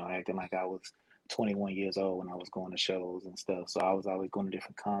in, acting like I was 21 years old when I was going to shows and stuff. So I was always going to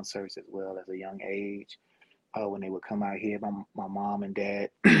different concerts as well as a young age. When they would come out here, my mom and dad,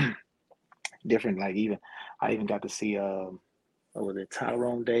 different like even I even got to see what was it,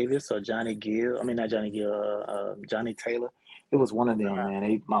 Tyrone Davis or Johnny Gill? I mean, not Johnny Gill, Johnny Taylor. It was one of them,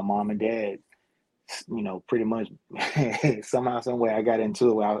 man. My mom and dad, pretty much somehow, some way, I got into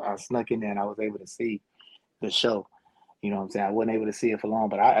it. Where I snuck in there and I was able to see the show. You know what I'm saying? I wasn't able to see it for long,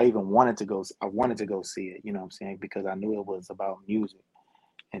 but I even wanted to go. I wanted to go see it. You know what I'm saying? Because I knew it was about music,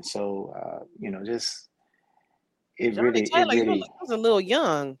 and so just Johnny it Taylor, really. I was a little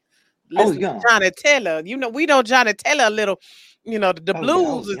young. I was Listen to young. Johnny Taylor. We know Johnny Taylor a little, the Oh yeah,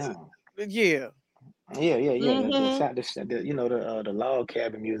 I blues was is young. yeah. Yeah. The Mm-hmm. shot, the log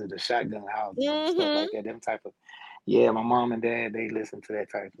cabin music, the shotgun houses and stuff Mm-hmm. like that. Them type of, yeah. My mom and dad, they listen to that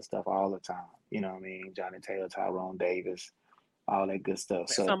type of stuff all the time. You know what I mean? Johnny Taylor, Tyrone Davis, all that good stuff.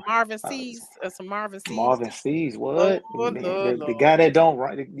 So, uh, Some Marvin C's. Marvin C's, what Lord, man? Lord, The Lord. guy that don't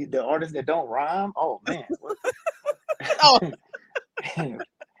rhyme, the artist that don't rhyme. Oh man, what? Oh,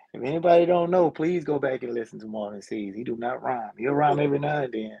 If anybody don't know, please go back and listen to Marvin C's. He do not rhyme. He'll rhyme every now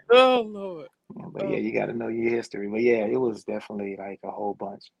and then. oh Lord. But yeah, Oh, you got to know your history. But yeah, it was definitely like a whole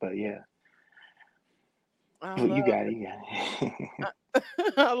bunch. But yeah, I but love you got it. You got it.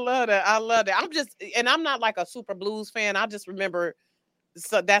 I love that. I love that. I'm not like a super blues fan. I just remember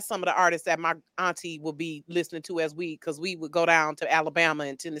so that's some of the artists that my auntie would be listening to because we would go down to Alabama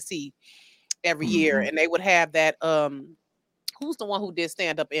and Tennessee every year Hmm. and they would have that who's the one who did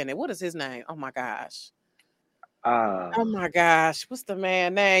stand up in it? What is his name? Oh my gosh. Oh Um, my gosh. What's the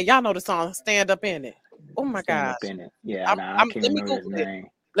man name? Y'all know the song Stand Up in It. Oh my stand up gosh. in it. Yeah, nah, I can't Let me remember his Google it. name.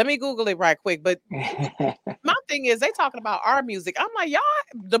 Let me Google it right quick. But my thing is they talking about our music. I'm like, y'all,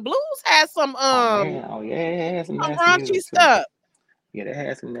 the blues has Oh man, oh yeah, it had some some nasty raunchy music too. stuff. Yeah, they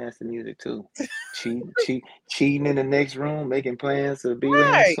had some nasty music too. Cheating in the next room, making plans to be with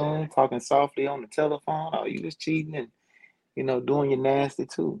him Right. soon, talking softly on the telephone. Oh, you was cheating and doing your nasty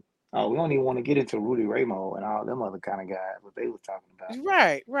too. Oh, we don't even want to get into Rudy Ramo and all them other kind of guys, what they was talking about.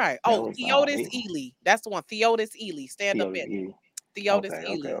 Right, right. That Oh, was Theotis Ely. That's the one. Theotis Ely. Stand up Theo in it. E. Theotis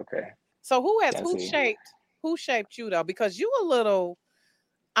Ely. Okay. So That's it. who shaped you though? Because you a little,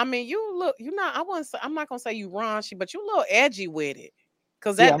 I mean, you not I wouldn't say, I'm not gonna say you raunchy, but you a little edgy with it.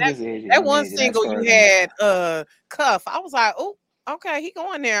 Cause Yeah, I'm just edgy. that I'm one edgy. That's single you far as I'm. had, Cuff, I was like, oh, okay, he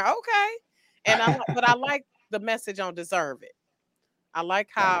going there. Okay. And but I like the message on Deserve It. I like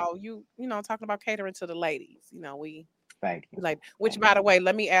how talking about catering to the ladies. Thank you. Like, which Thank by the you. way,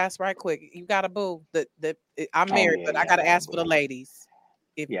 let me ask right quick. You got a boo? I'm Oh married, yeah, but I yeah, I gotta got a ask for the boo. ladies.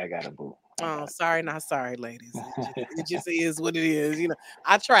 If Yeah, I got a boo. I Oh, got sorry, not sorry, ladies. It just is what it is.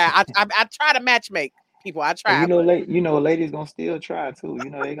 I try. I try to match make people. I And try, but ladies gonna still try too.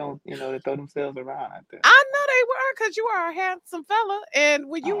 They gonna, they throw themselves around out there. I know they were because you are a handsome fella. And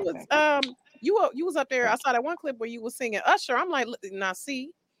when you Oh, was thank you. you was up there. I Thank saw that one clip where you was singing Usher. I'm like, now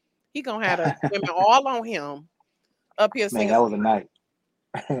see, he gonna have the women all on him up here Man, singing. that was a night.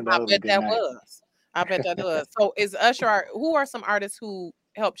 I That was a bet good that night. was. I bet that was. So is Usher? Who are some artists who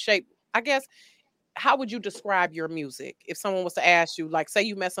helped shape? I guess. How would you describe your music if someone was to ask you, like, say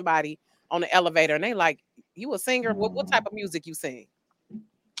you met somebody on the elevator and they like, you a singer? What type Mm, of music you sing?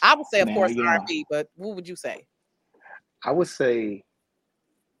 I would say, of man, course, R&B, but what would you say? I would say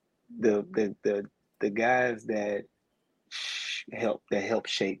the guys that helped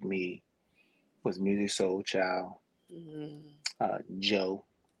shape me was Music Soul Child, Mm. Joe,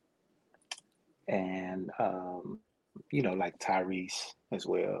 and like Tyrese as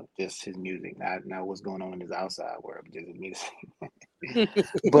well. Just his music, not what's going on in his outside world, just his music.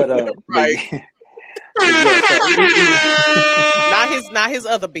 But Right. yeah, but yeah. So Not his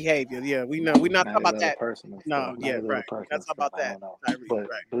other behavior. Yeah, we know. We're not not talking his about other that. personal No, stuff, not yeah, his right. other We're not personal talking stuff. about I that, don't know,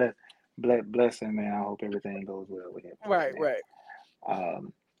 Tyrese. but bless him, man. I hope everything goes well with him, Right, man. right,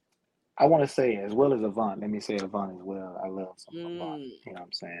 Um, I want to say as well as Avant. Let me say Avant as well. I love some right. Avant. Mm. You know what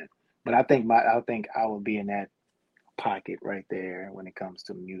I'm saying? But I think I would be in that pocket right there when it comes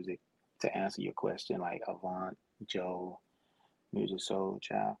to music. To answer your question, like Avant, Joe, Music Soul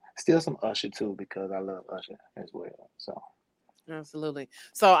Child, still some Usher too because I love Usher as well. So Absolutely.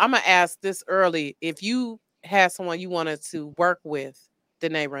 So I'm gonna ask this early. If you had someone you wanted to work with,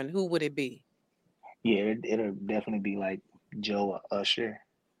 Denaron, who would it be? yeah, it'll definitely be like Joe or Usher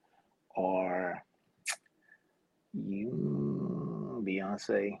or you,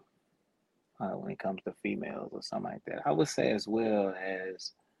 Beyonce. When it comes to females or something like that, I would say as well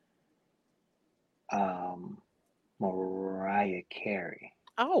as um, Mariah Carey.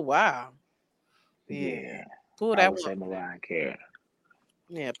 Oh wow. Yeah. Yeah, Pull I that would one. say Mariah Carey.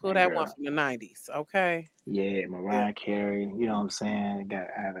 Yeah, pull That that one girl. from the 90s. Okay. Yeah, Yeah. Mariah Carey. You know what I'm saying?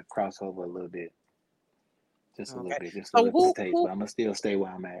 I have a crossover a little bit, Okay. just a So little who taste, who but I'm gonna still stay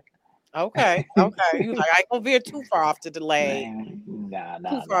where I'm at. okay, okay. You like I ain't gonna veer too far off to delay. Man, nah, Too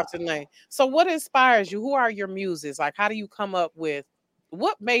nah, far nah. off to delay. So what inspires you? Who are your muses? Like how do you come up with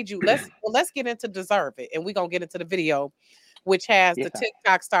what made you let's get into Deserve It and we're gonna get into the video, which has the Yeah.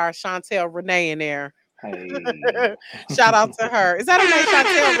 TikTok star Chantel Renee in there. Hey. Shout out to her. Is that her name, Yes,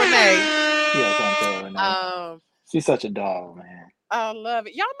 Chantel Renee. Chantel Renee? She's such a dog, man. I love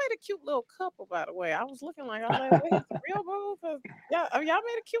it. Y'all made a cute little couple, by the way. I was looking like, I was like, wait, is it real boo? 'Cause y'all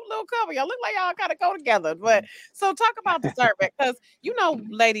made a cute little couple. Y'all look like y'all gotta go together. But so talk about Deserve It, because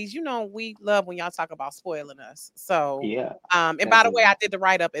ladies, we love when y'all talk about spoiling us. So Yeah, and by the way, definitely. I did the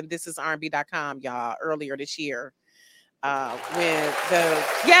write up, and this is R&B.com, y'all, earlier this year. When the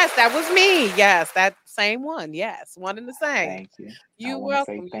yes, that was me. Yes, that same one. Yes, one and the same. Thank you. I You want to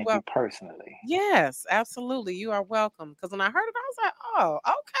say welcome. You thank you welcome. personally. Yes, absolutely. You are welcome. Because when I heard it, I was like, oh,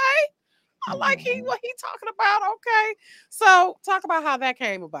 okay. I like Hmm. what he talking about. Okay. So talk about how that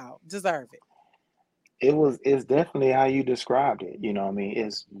came about. Deserve it. It's definitely how you described it. You know what I mean?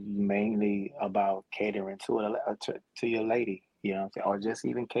 It's mainly about catering to your lady, you know what I'm saying? Or just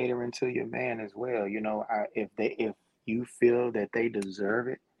even catering to your man as well. If you feel that they deserve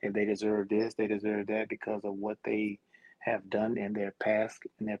it, if they deserve this, they deserve that because of what they have done in their past,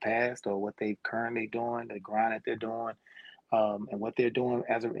 or what they currently doing, the grind that they're doing, and what they're doing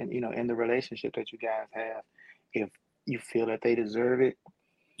in the relationship that you guys have. If you feel that they deserve it,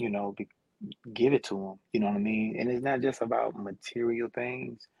 you know, give it to them. You know what I mean? And it's not just about material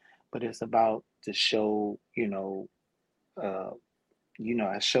things, but it's about to show, uh,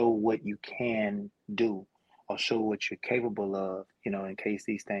 show what you can do, or show what you're capable of. In case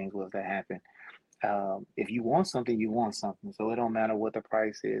these things was to happen. If you want something, you want something. So it don't matter what the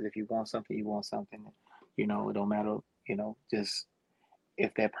price is. If you want something, you want something. It don't matter. Just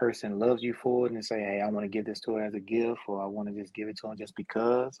if that person loves you for it and say, hey, I want to give this to her as a gift, or I want to just give it to her just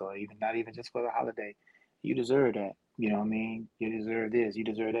because, or even not even just for the holiday, you deserve that. You know what I mean? You deserve this. You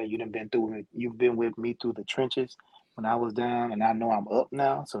deserve that. You've been with me through the trenches when I was down, and I know I'm up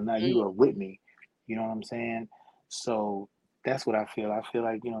now. So now you Mm. are with me. You know what I'm saying? So that's what I feel. I feel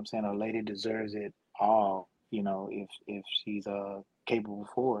like, what I'm saying, a lady deserves it all, if she's capable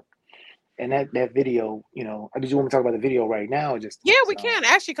for it. and that video, you know, did you want me to talk about the video right now or just Yeah, we can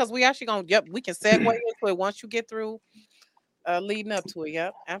actually, because we actually gonna we can segue into it once you get through leading up to it.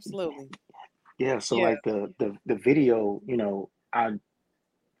 Yep, absolutely. Yeah, so Yeah. like the video, you know, I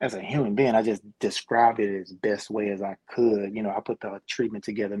as a human being, I just described it as best way as I could. You know, I put the treatment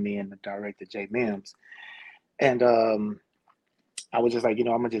together, me and the director Jay Mims, and I was just like, you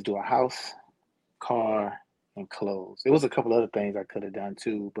know, I'm gonna just do a house, car, and clothes. There was a couple other things I could have done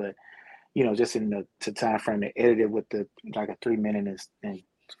too, but you know, just in the time frame to edit it with the like a 3 minute and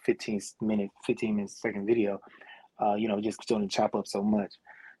 15-second video, you know, just doing the chop up so much.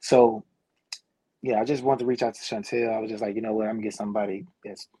 So yeah, I just wanted to reach out to Chantel. I was just like, you know what, I'm gonna get somebody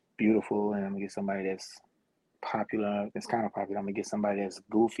that's beautiful, and I'm gonna get somebody that's popular. That's kind of popular. I'm gonna get somebody that's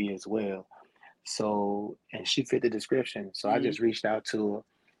goofy as well. So, and she fit the description. So I just reached out to her,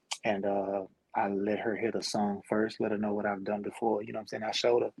 and I let her hear the song first, let her know what I've done before. You know what I'm saying? I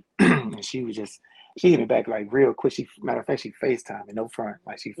showed her, and she hit me back like real quick. Matter of fact, she FaceTimed me, no front.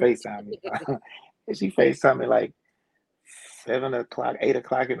 Like she FaceTimed me. And she FaceTimed me like 7 o'clock, 8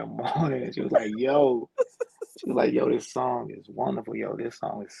 o'clock in the morning. And she was like, yo, this song is wonderful. Yo, this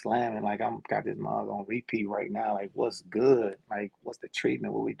song is slamming. Like, I'm got this mug on repeat right now. Like, what's good? Like, what's the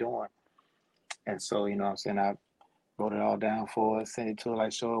treatment? What we doing? And so, you know what I'm saying? I wrote it all down for her, sent it to her,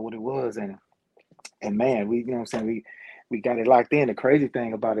 like, show her what it was. And man, you know what I'm saying? We got it locked in. The crazy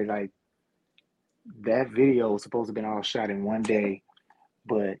thing about it, like, that video was supposed to have been all shot in one day,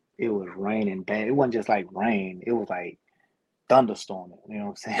 but it was raining bad. It wasn't just like rain. It was like thunderstorming, you know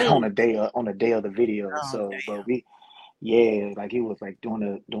what I'm saying, on the day of the video. Oh, So, damn. but like it was like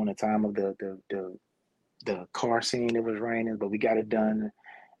during the time of the car scene, it was raining, but we got it done,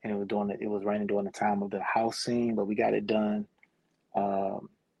 and it was raining during the time of the house scene, but we got it done.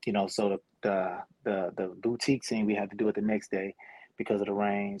 You know, so the boutique scene we had to do it the next day because of the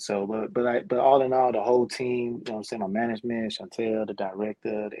rain. So, but all in all, the whole team, you know what I'm saying, my management, Chantel, the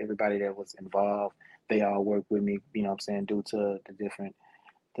director, everybody that was involved, they all work with me, you know what I'm saying, due to the different,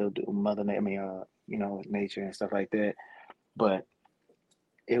 the mother, you know, nature and stuff like that. But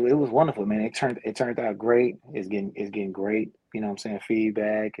it was wonderful, man. It turned out great. It's getting great, you know what I'm saying,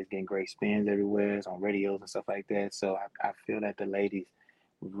 feedback. It's getting great spins everywhere. It's on radios and stuff like that. So I feel that the ladies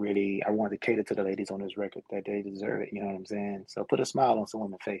really, I wanted to cater to the ladies on this record, that they deserve it, you know what I'm saying? So put a smile on some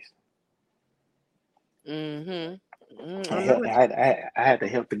women's face. I had to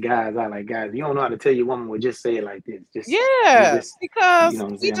help the guys out. Like, guys, you don't know how to tell your woman, would just say it like this. Just because you know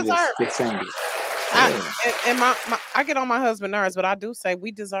what I'm we saying? deserve Just saying it. I get on my husband nerves, but I do say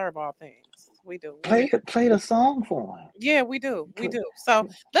we deserve all things. We do. Play the song for him. Yeah, we do. We do. So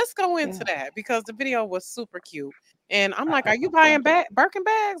let's go into that, because the video was super cute. And I'm like, are you buying Birkin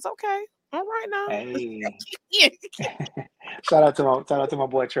bags? Okay. All right now. Hey. Shout out to my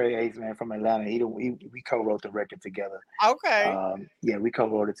boy Trey Ace, man, from Atlanta. We co-wrote the record together. Okay. Yeah, we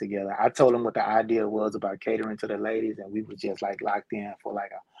co-wrote it together. I told him what the idea was about catering to the ladies, and we were just like locked in for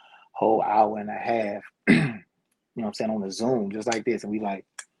like a whole hour and a half. You know what I'm saying, on the Zoom, just like this, and we like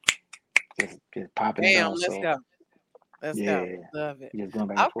just popping it on. Let's go. Let's go. Love it. Just going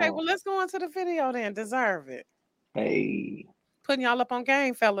back and forth. Well, let's go into the video then. Deserve it. Hey. Putting y'all up on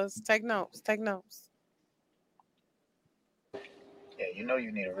game, fellas. Take notes. Take notes. Yeah, you know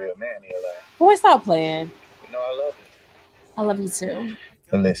you need a real man in your life. Boy, stop playing. You know I love you. I love you too.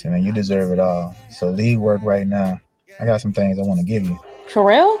 But listen, man, you deserve it all. So leave work right now. I got some things I want to give you. For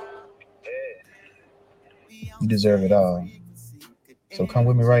real? Yeah. You deserve it all. So come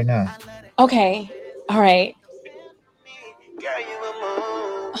with me right now. Okay. All right. Girl, you a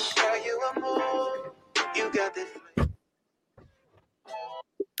move. Girl, you a move. You got this.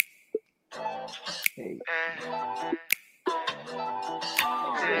 Hey.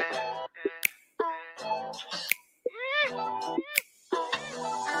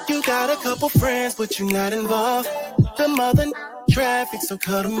 You got a couple friends, but you're not involved. The mother traffic, so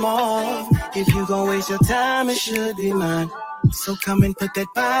cut them off. If you gon' waste your time, it should be mine. So come and put that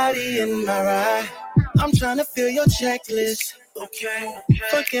body in my ride. I'm trying to fill your checklist. Okay.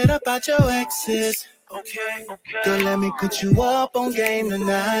 Forget about your exes. Okay. Girl, let me put you up on game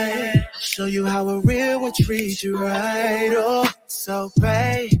tonight. Show you how a real one treats you right. Oh, so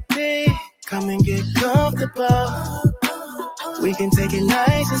baby, come and get comfortable. We can take it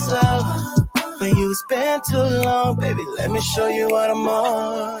nice and slow. When you spend too long, baby, let me show you what I'm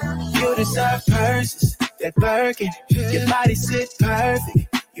on. You deserve purses, that Birkin. Your body sit perfect.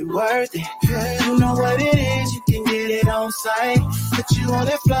 You worth it. You know what it is, you can get it on site. Put you on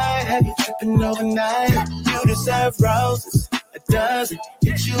that flight, have you tripping overnight. You deserve roses, a dozen.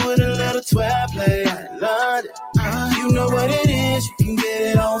 Hit you with a little 12 play out in London. You know what it is, you can get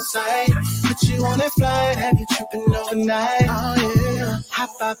it on site. you wanna fly, have you tripping overnight? Oh yeah. Hop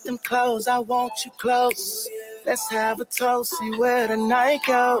out them clothes, I want you close. Let's have a toast, see where the night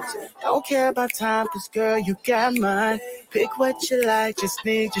goes. Don't care about time, cause girl, you got mine. Pick what you like, just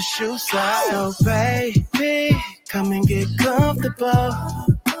need your shoes size. So baby, come and get comfortable.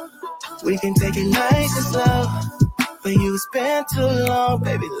 We can take it nice and slow. But you spend too long,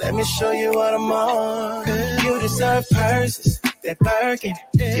 baby, let me show you what I'm on. You deserve purses, that Birkin.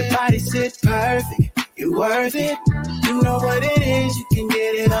 Your body sit perfect, you worth it. You know what it is, you can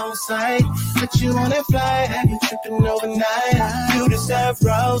get it on sight. But you wanna fly, have you tripping overnight? You deserve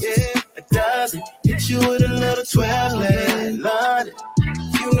roses, a dozen. Hit you with a little 12 leg London.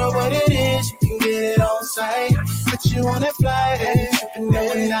 You know what it is, you can get it on sight. But you wanna fly, have you tripping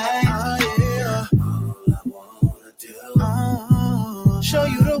overnight? Oh yeah. Show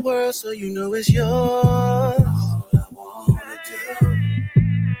you the world so you know it's yours.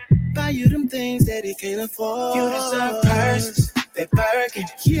 Buy you them things that he can't afford. You deserve purses, that Birkin.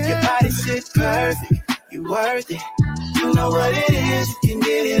 Your body sits perfect, you worth it. You know what it is, you can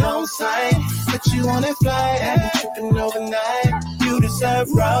get it on sight. But you wanna fly, have you tripping overnight? You deserve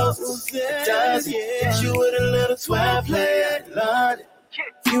roses, a dozen. Hit you with a little 12 play at London.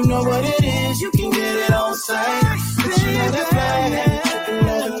 You know what it is, you can get it on sight. But you wanna fly, have you tripping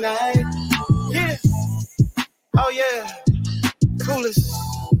overnight? Yeah. Oh yeah. Coolest.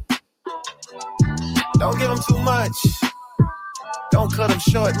 Don't give them too much. Don't cut them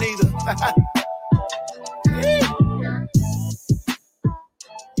short neither.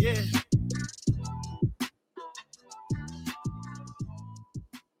 Yeah.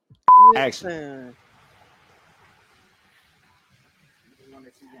 Action.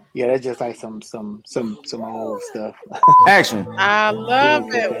 Yeah, that's just like some old stuff. Action. I love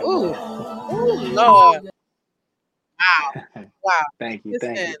Yeah, it. that Ooh, one. ooh, Lord. Wow, wow. Thank you.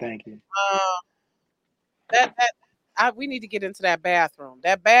 Listen, Uh, that we need to get into that bathroom.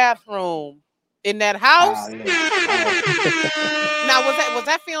 That bathroom in that house. yeah. Oh. Now, was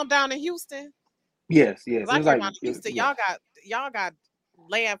that filmed down in Houston? Yes. Because It I was came like out of Houston. yeah. Y'all got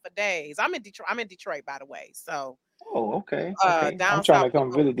land for days. I'm in Detroit. I'm in Detroit, by the way. So, Oh, okay. I'm down trying south. to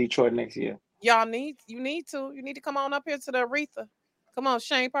come visit Detroit next year. Y'all need to come on up here to the Aretha. Come on,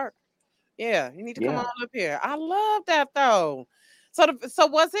 Shane Park. Yeah, you need to come on Yeah. up here. I love that though. So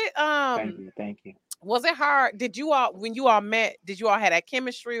was it Thank you. was it hard? Did you all when you all met, did you all have that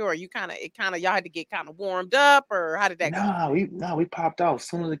chemistry or you y'all had to get kind of warmed up or how did that go? We popped off. As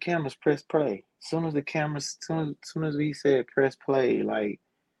soon as the cameras pressed play. Soon as we said press play, like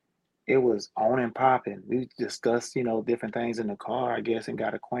it was on and popping. We discussed, different things in the car, I guess, and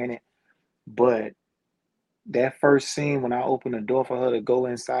got acquainted. But that first scene when I opened the door for her to go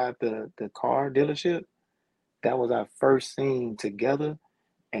inside the car dealership, that was our first scene together.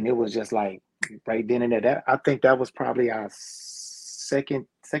 And it was just like right then and there. I think that was probably our second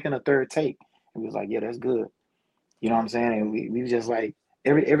or third take. It was like, yeah, that's good. You know what I'm saying? And we was just like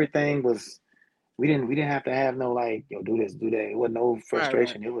everything was we didn't have to have no like, yo, do this, do that. It wasn't no Right.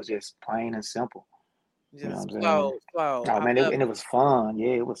 frustration. It was just plain and simple. You know what Just I'm saying? flow. Oh I man, love and it was fun.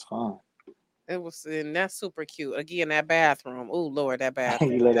 Yeah, it was fun. it was and that's super cute. Again, that bathroom. Oh Lord, that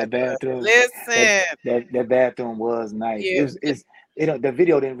bathroom. You love That that bathroom. That listen. that bathroom was nice. Yeah. The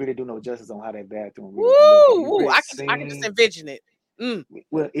video didn't really do no justice on how that bathroom really looked. If you Woo! really I can just seen, envision it. Mm,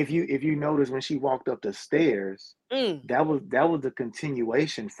 well, if you notice when she walked up the stairs, mm, that was the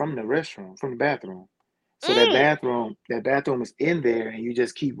continuation from the restroom, from the bathroom. So mm. that bathroom is in there, and you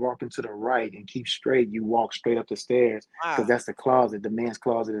just keep walking to the right and keep straight. You walk straight up the stairs because Wow. that's the closet. The men's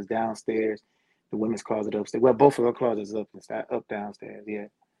closet is downstairs. The women's closet upstairs. Well, both of her closets up downstairs. Yeah,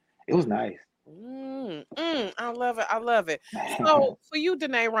 it was nice. I love it. I love it. So for you,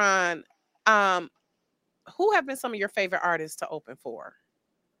 Denaron, um, who have been some of your favorite artists to open for?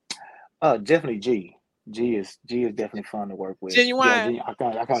 Definitely G. G is definitely fun to work with. Yeah, Genuine. G. I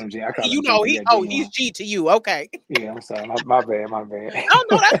call him G. I call You him G. know But he. yeah, Oh, he's genuine. G to you. Okay. Yeah, I'm sorry. My bad. My bad. Oh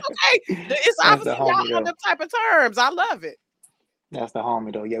no, that's okay. It's That's the obviously y'all homie on them though. type of terms. I love it. That's the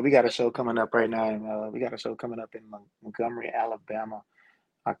homie though. Yeah, we got a show coming up right now. And, we got a show coming up in Montgomery, Alabama,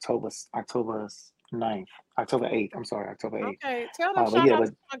 October 9th, October 8th. I'm sorry, October 8th. Okay, tell them But shout yeah, out to but,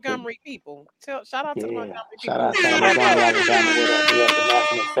 the but Montgomery people. Shout out to the yeah, Montgomery shout people who out, shout out making that Montgomery, noise. Alabama. With we at the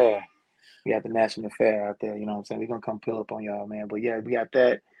National Fair. We at the National Fair out there. You know what I'm saying? We're gonna come pull up on y'all, man. But yeah, we got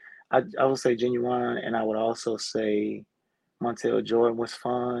that. I would say Genuine, and I would also say Montel Jordan was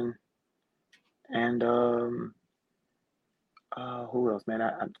fun, and who else, man?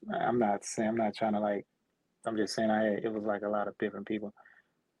 I'm not trying to like. I'm just saying it was like a lot of different people.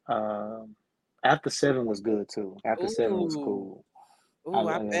 After 7 was good too. After 7 was Ooh, cool. ooh,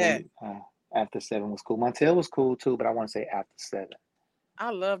 I bet. After 7 was cool. Montel was cool too, but I want to say after 7. I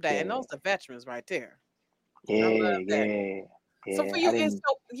love that. And Yeah, those are veterans right there. I yeah, love that. yeah, So for yeah. I you, and didn't.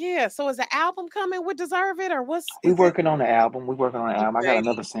 so yeah, so is the album coming with Deserve It or what's We is it? working on the album. We working on the album. I got Okay.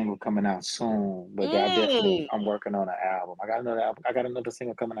 another single coming out soon, but I definitely Mm. I'm working on an album. I got another album. I got another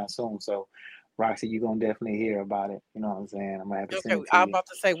single coming out soon. So, Roxy, you gonna definitely hear about it. You know what I'm saying? I'm gonna have to Okay, send it to I was you. about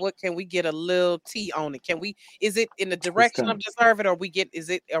to say, what can we get a little tea on it? Can we? Is it in the It's direction of coming. Deserve It, or we get? Is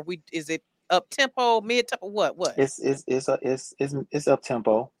it? Are we? Is it up tempo, mid tempo? What? It's up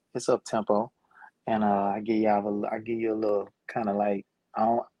tempo. It's up tempo, and I give you a little kind of like I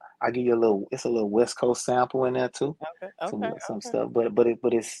don't. I give you a little. It's a little West Coast sample in there too. Okay, okay, Some okay. stuff,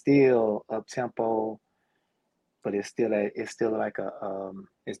 but it's still up tempo. But it's still like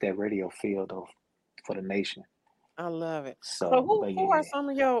it's that radio feel though for the nation. I love it. So So, but who are yeah, some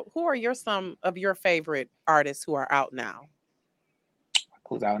of your favorite artists who are out now?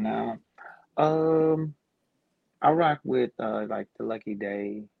 who's out now? Um, I rock with like the Lucky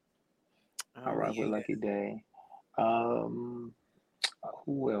Day. I Oh rock with yeah. Lucky Day. Um,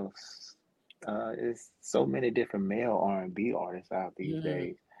 who else? It's so many different male R&B artists out these Mm,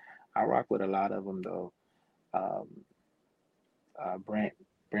 days. I rock with a lot of them though. Um, Brent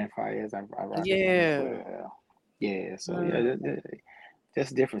Fayez, I rock with him as yeah. well. Yeah, so yeah, Mm.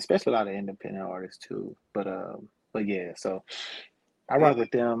 that's different, especially a lot of independent artists too. But yeah, so I Yeah. rock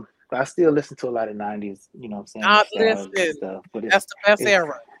with them. But I still listen to a lot of '90s, you know what I'm saying, nostalgia Listen, stuff. But that's the best it's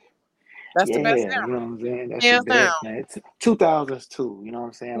era. That's the best yeah, you know era. what I'm saying. That's the Hands down. best, man. It's 2000s too. You know what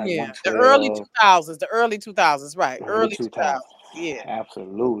I'm saying, like Yeah. The early 112, 2000s. The early 2000s. Right. early Early 2000s. 2000s. Yeah.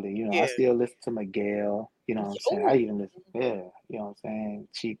 Absolutely. You know, I Yeah. still listen to Miguel. You know what I'm saying. Oh, I even listen. Yeah, you know what I'm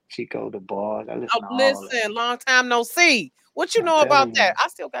saying. Chico the Boss. I listen to all that. listen. Long time no see. What you I'm know about telling that? you. I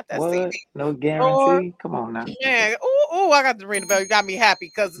still got that CD. What? No Lord, guarantee? Come on now. man. Oh, I got to ring the bell. You got me happy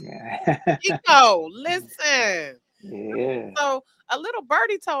because Yeah. Chico, listen. Yeah. So a little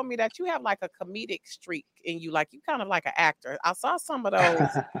birdie told me that you have like a comedic streak in you, like you kind of like an actor. I saw some of those.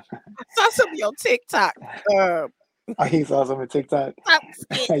 I saw some of your TikTok. Uh, Oh, he saw some on TikTok. top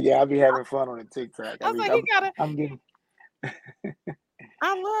skit. Yeah, I'll be having fun on the TikTok. I was like, he got a. I'm getting.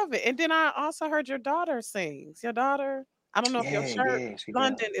 I love it. And then I also heard your daughter sings. Your daughter. I don't know if your Yeah, shirt, yeah, she does.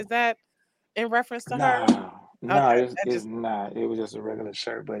 London, is that in reference to her? No, no, Okay, that it's just not. It was just a regular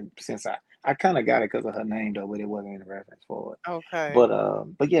shirt, but since I kind of got it because of her name though, but it wasn't in reference for it. okay.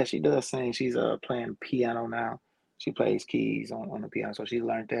 But yeah, she does sing. She's playing piano now. She plays keys on the piano, so she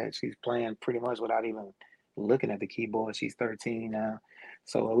learned that. She's playing pretty much without even looking at the keyboard. She's 13 now,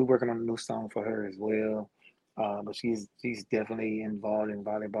 so we're working on a new song for her as well. But she's definitely involved in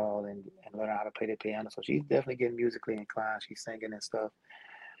volleyball and learning how to play the piano. So she's definitely getting musically inclined. She's singing and stuff.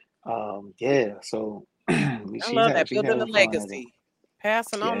 Yeah, so I love that she's building the having fun at it. legacy,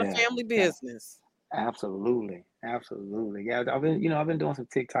 passing on the Yeah, family yeah, business. absolutely, absolutely. Yeah, I've been doing some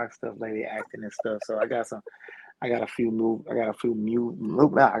TikTok stuff lately, acting and stuff. So I got a few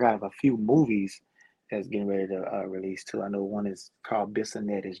movies that's getting ready to release too. I know one is called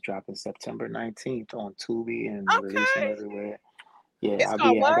Bissonnet is dropping September 19th on Tubi and releasing Okay. everywhere. Yeah, It's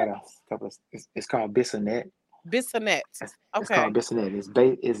called I what? got a couple of, it's called Bissonnet. Bissonnet. It's called Okay.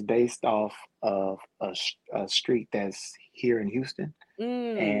 Bissonnet. It's based off of a street that's here in Houston,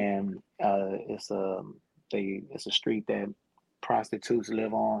 Mm. and it's a street that prostitutes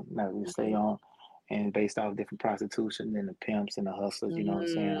live on, that we stay Mhm. on, and based off different prostitution and the pimps and the hustlers. You know what I'm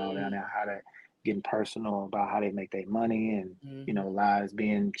saying? All down Mm. there, how they getting personal about how they make their money and Mhm. lives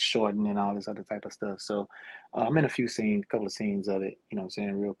being shortened and all this other type of stuff. So I'm in a few scenes, couple of scenes of it. You know what I'm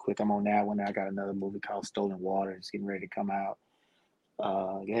saying? Real quick, I'm on that one. I got another movie called Stolen Water. It's getting ready to come out.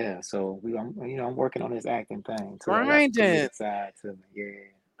 Yeah, so I'm working on this acting thing too. I got some Grinding. comedic side to me. Yeah,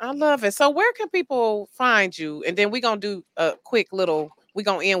 I love it. So where can people find you? And then we're gonna do a quick little. We're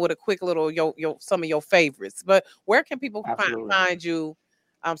gonna end with a quick little your some of your favorites. But where can people absolutely. find you,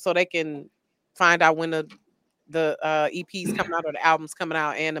 so they can find out when the EPs coming out or the albums coming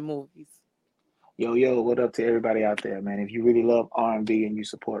out and the movies. Yo, what up to everybody out there, man? If you really love R&B and you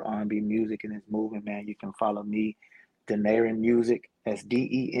support R&B music and its movement, man, you can follow me, Denaron Music. That's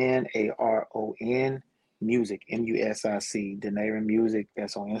Denaron Music, Music, Denaron Music.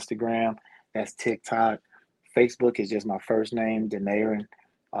 That's on Instagram. That's TikTok. Facebook is just my first name, Denaron.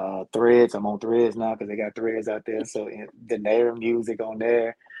 Threads, I'm on Threads now because they got Threads out there. So Denaron Music on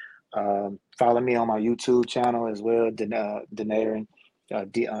there. Follow me on my YouTube channel as well, Denaron. Yeah,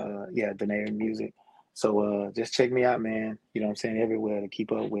 Denaron Music. So just check me out, man. You know what I'm saying? Everywhere to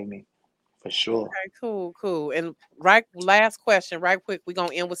keep up with me for sure. Okay, cool. And right, last question, right quick. We're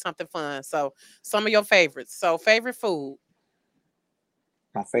gonna end with something fun. So some of your favorites. So favorite food.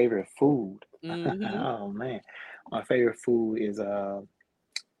 My favorite food. Mm-hmm. Oh man, my favorite food is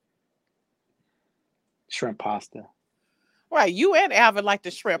shrimp pasta. Right, you and Alvin like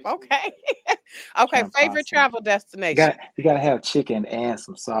the shrimp. Okay. Okay, Shrimp favorite pasta. travel You destination. got you got to have chicken and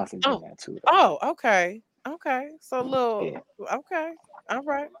some sausage in Oh, there too, though. oh, okay. Okay. So a little, Yeah. okay. All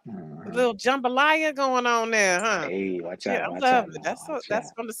right. A Hmm. little jambalaya going on there, huh? Hey, watch Yeah, out, I watch love out it. now, watch That's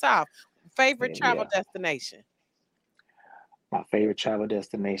out. from the South. Favorite Yeah, travel yeah. destination. My favorite travel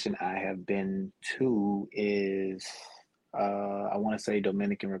destination I have been to is I want to say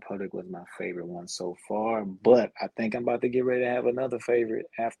Dominican Republic was my favorite one so far, but I think I'm about to get ready to have another favorite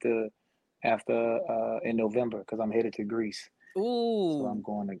after in November because I'm headed to Greece. So Ooh, I'm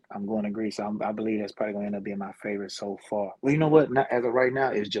going to Greece. I believe that's probably going to end up being my favorite so far. Well, you know what? Not, as of right now,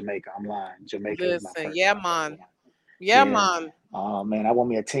 it's Jamaica. I'm lying. Jamaica is listen, yeah, my favorite man. one. Yeah, Yeah, man. man. Oh man, I want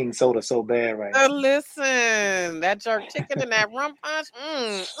me a team soda so bad right now. Listen, that jerk chicken and that rum punch.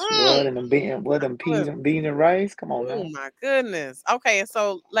 What and them bean, what them peas Good. and beans and rice? Come on Oh now. my goodness. Okay, and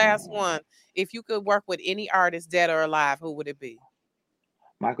so last Man. one. If you could work with any artist, dead or alive, who would it be?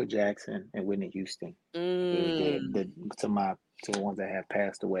 Michael Jackson and Whitney Houston. Mm. To my to the ones that have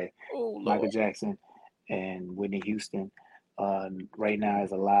passed away. Oh Michael Lord. Jackson and Whitney Houston. Right now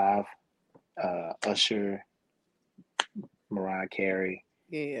is alive. Usher, Mariah Carey.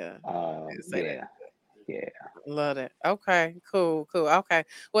 Yeah. Say that. Yeah, yeah. Love it. Okay, cool, cool. Okay.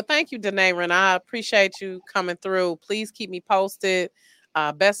 Well, thank you, Denaron. I appreciate you coming through. Please keep me posted.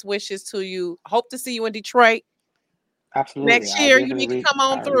 Best wishes to you. Hope to see you in Detroit Absolutely. next I'll year. You definitely need to reach. come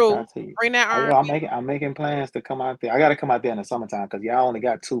on I'll reach through. out to you. Bring that I'm R&B. making plans to come out there. I got to come out there in the summertime because y'all only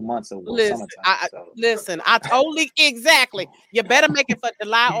got 2 months of Listen, summertime. I So listen. I totally exactly. You better make it for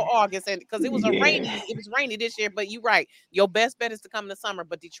July or August, and because yeah. it was rainy this year. But you're right. Your best bet is to come in the summer.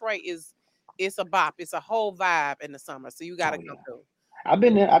 But Detroit is, it's a bop. It's a whole vibe in the summer. So you got to Oh come yeah. through. I've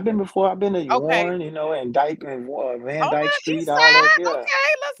been there. I've been before. I've been to Okay. Warren, and Dyke and Van Oh, Dyke the Street, East all that. Side. Yeah,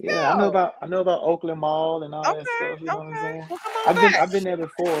 Okay, let's yeah. I know go. about Oakland Mall and all that Okay, stuff. You know what I'm okay. saying? Well, come on back. I've been there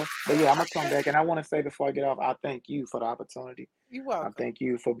before. But yeah, I'm gonna come back. And I want to say before I get off, I thank you for the opportunity. You're I welcome. thank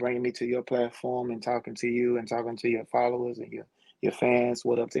you for bringing me to your platform and talking to you and talking to your followers and your fans.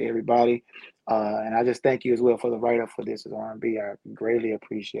 What up to everybody? And I just thank you as well for the write up for this R&B. I greatly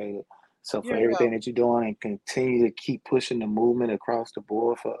appreciate it. So for You're everything welcome. that you're doing and continue to keep pushing the movement across the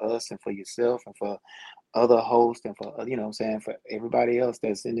board for us and for yourself and for other hosts and for what I'm saying, for everybody else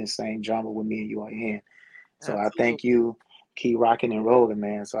that's in this same genre with me and you are in. So I thank Absolutely. you. Keep rocking and rolling,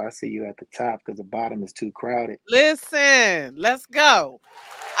 man. So I see you at the top because the bottom is too crowded. Listen, let's go.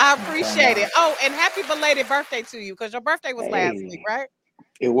 I I'm talking appreciate it. about. Oh, and happy belated birthday to you because your birthday was last week, Hey, right?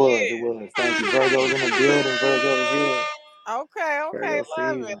 it was. It was. Thank you. Virgo's in the building. Virgo's here. Okay, okay, Virgo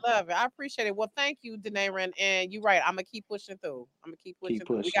love it, season. love it. I appreciate it. Well, thank you, Denaron, and you're right. I'm gonna keep pushing through. I'm gonna keep Keep pushing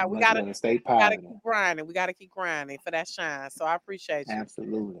through. pushing. Much Gotta, love. Stay we gotta positive. keep grinding. We gotta keep grinding for that shine. So I appreciate you.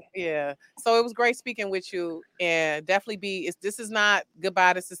 Absolutely. Yeah. So it was great speaking with you, and definitely this is not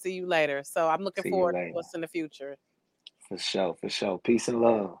goodbye. This is see you later. So I'm looking See you forward to later. what's in the future. For sure. For sure. Peace and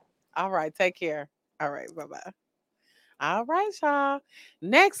love. All right. Take care. All right. Bye bye. All right, y'all.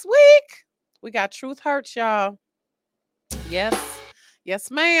 Next week we got Truth Hurts, y'all. Yes.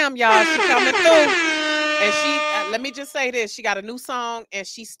 Yes, ma'am, y'all. She coming through. And let me just say this: she got a new song, and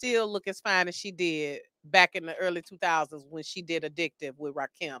she still look as fine as she did back in the early 2000s when she did "Addictive" with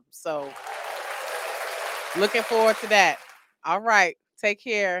Rakim. So, looking forward to that. All right, take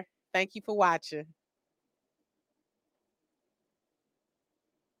care. Thank you for watching.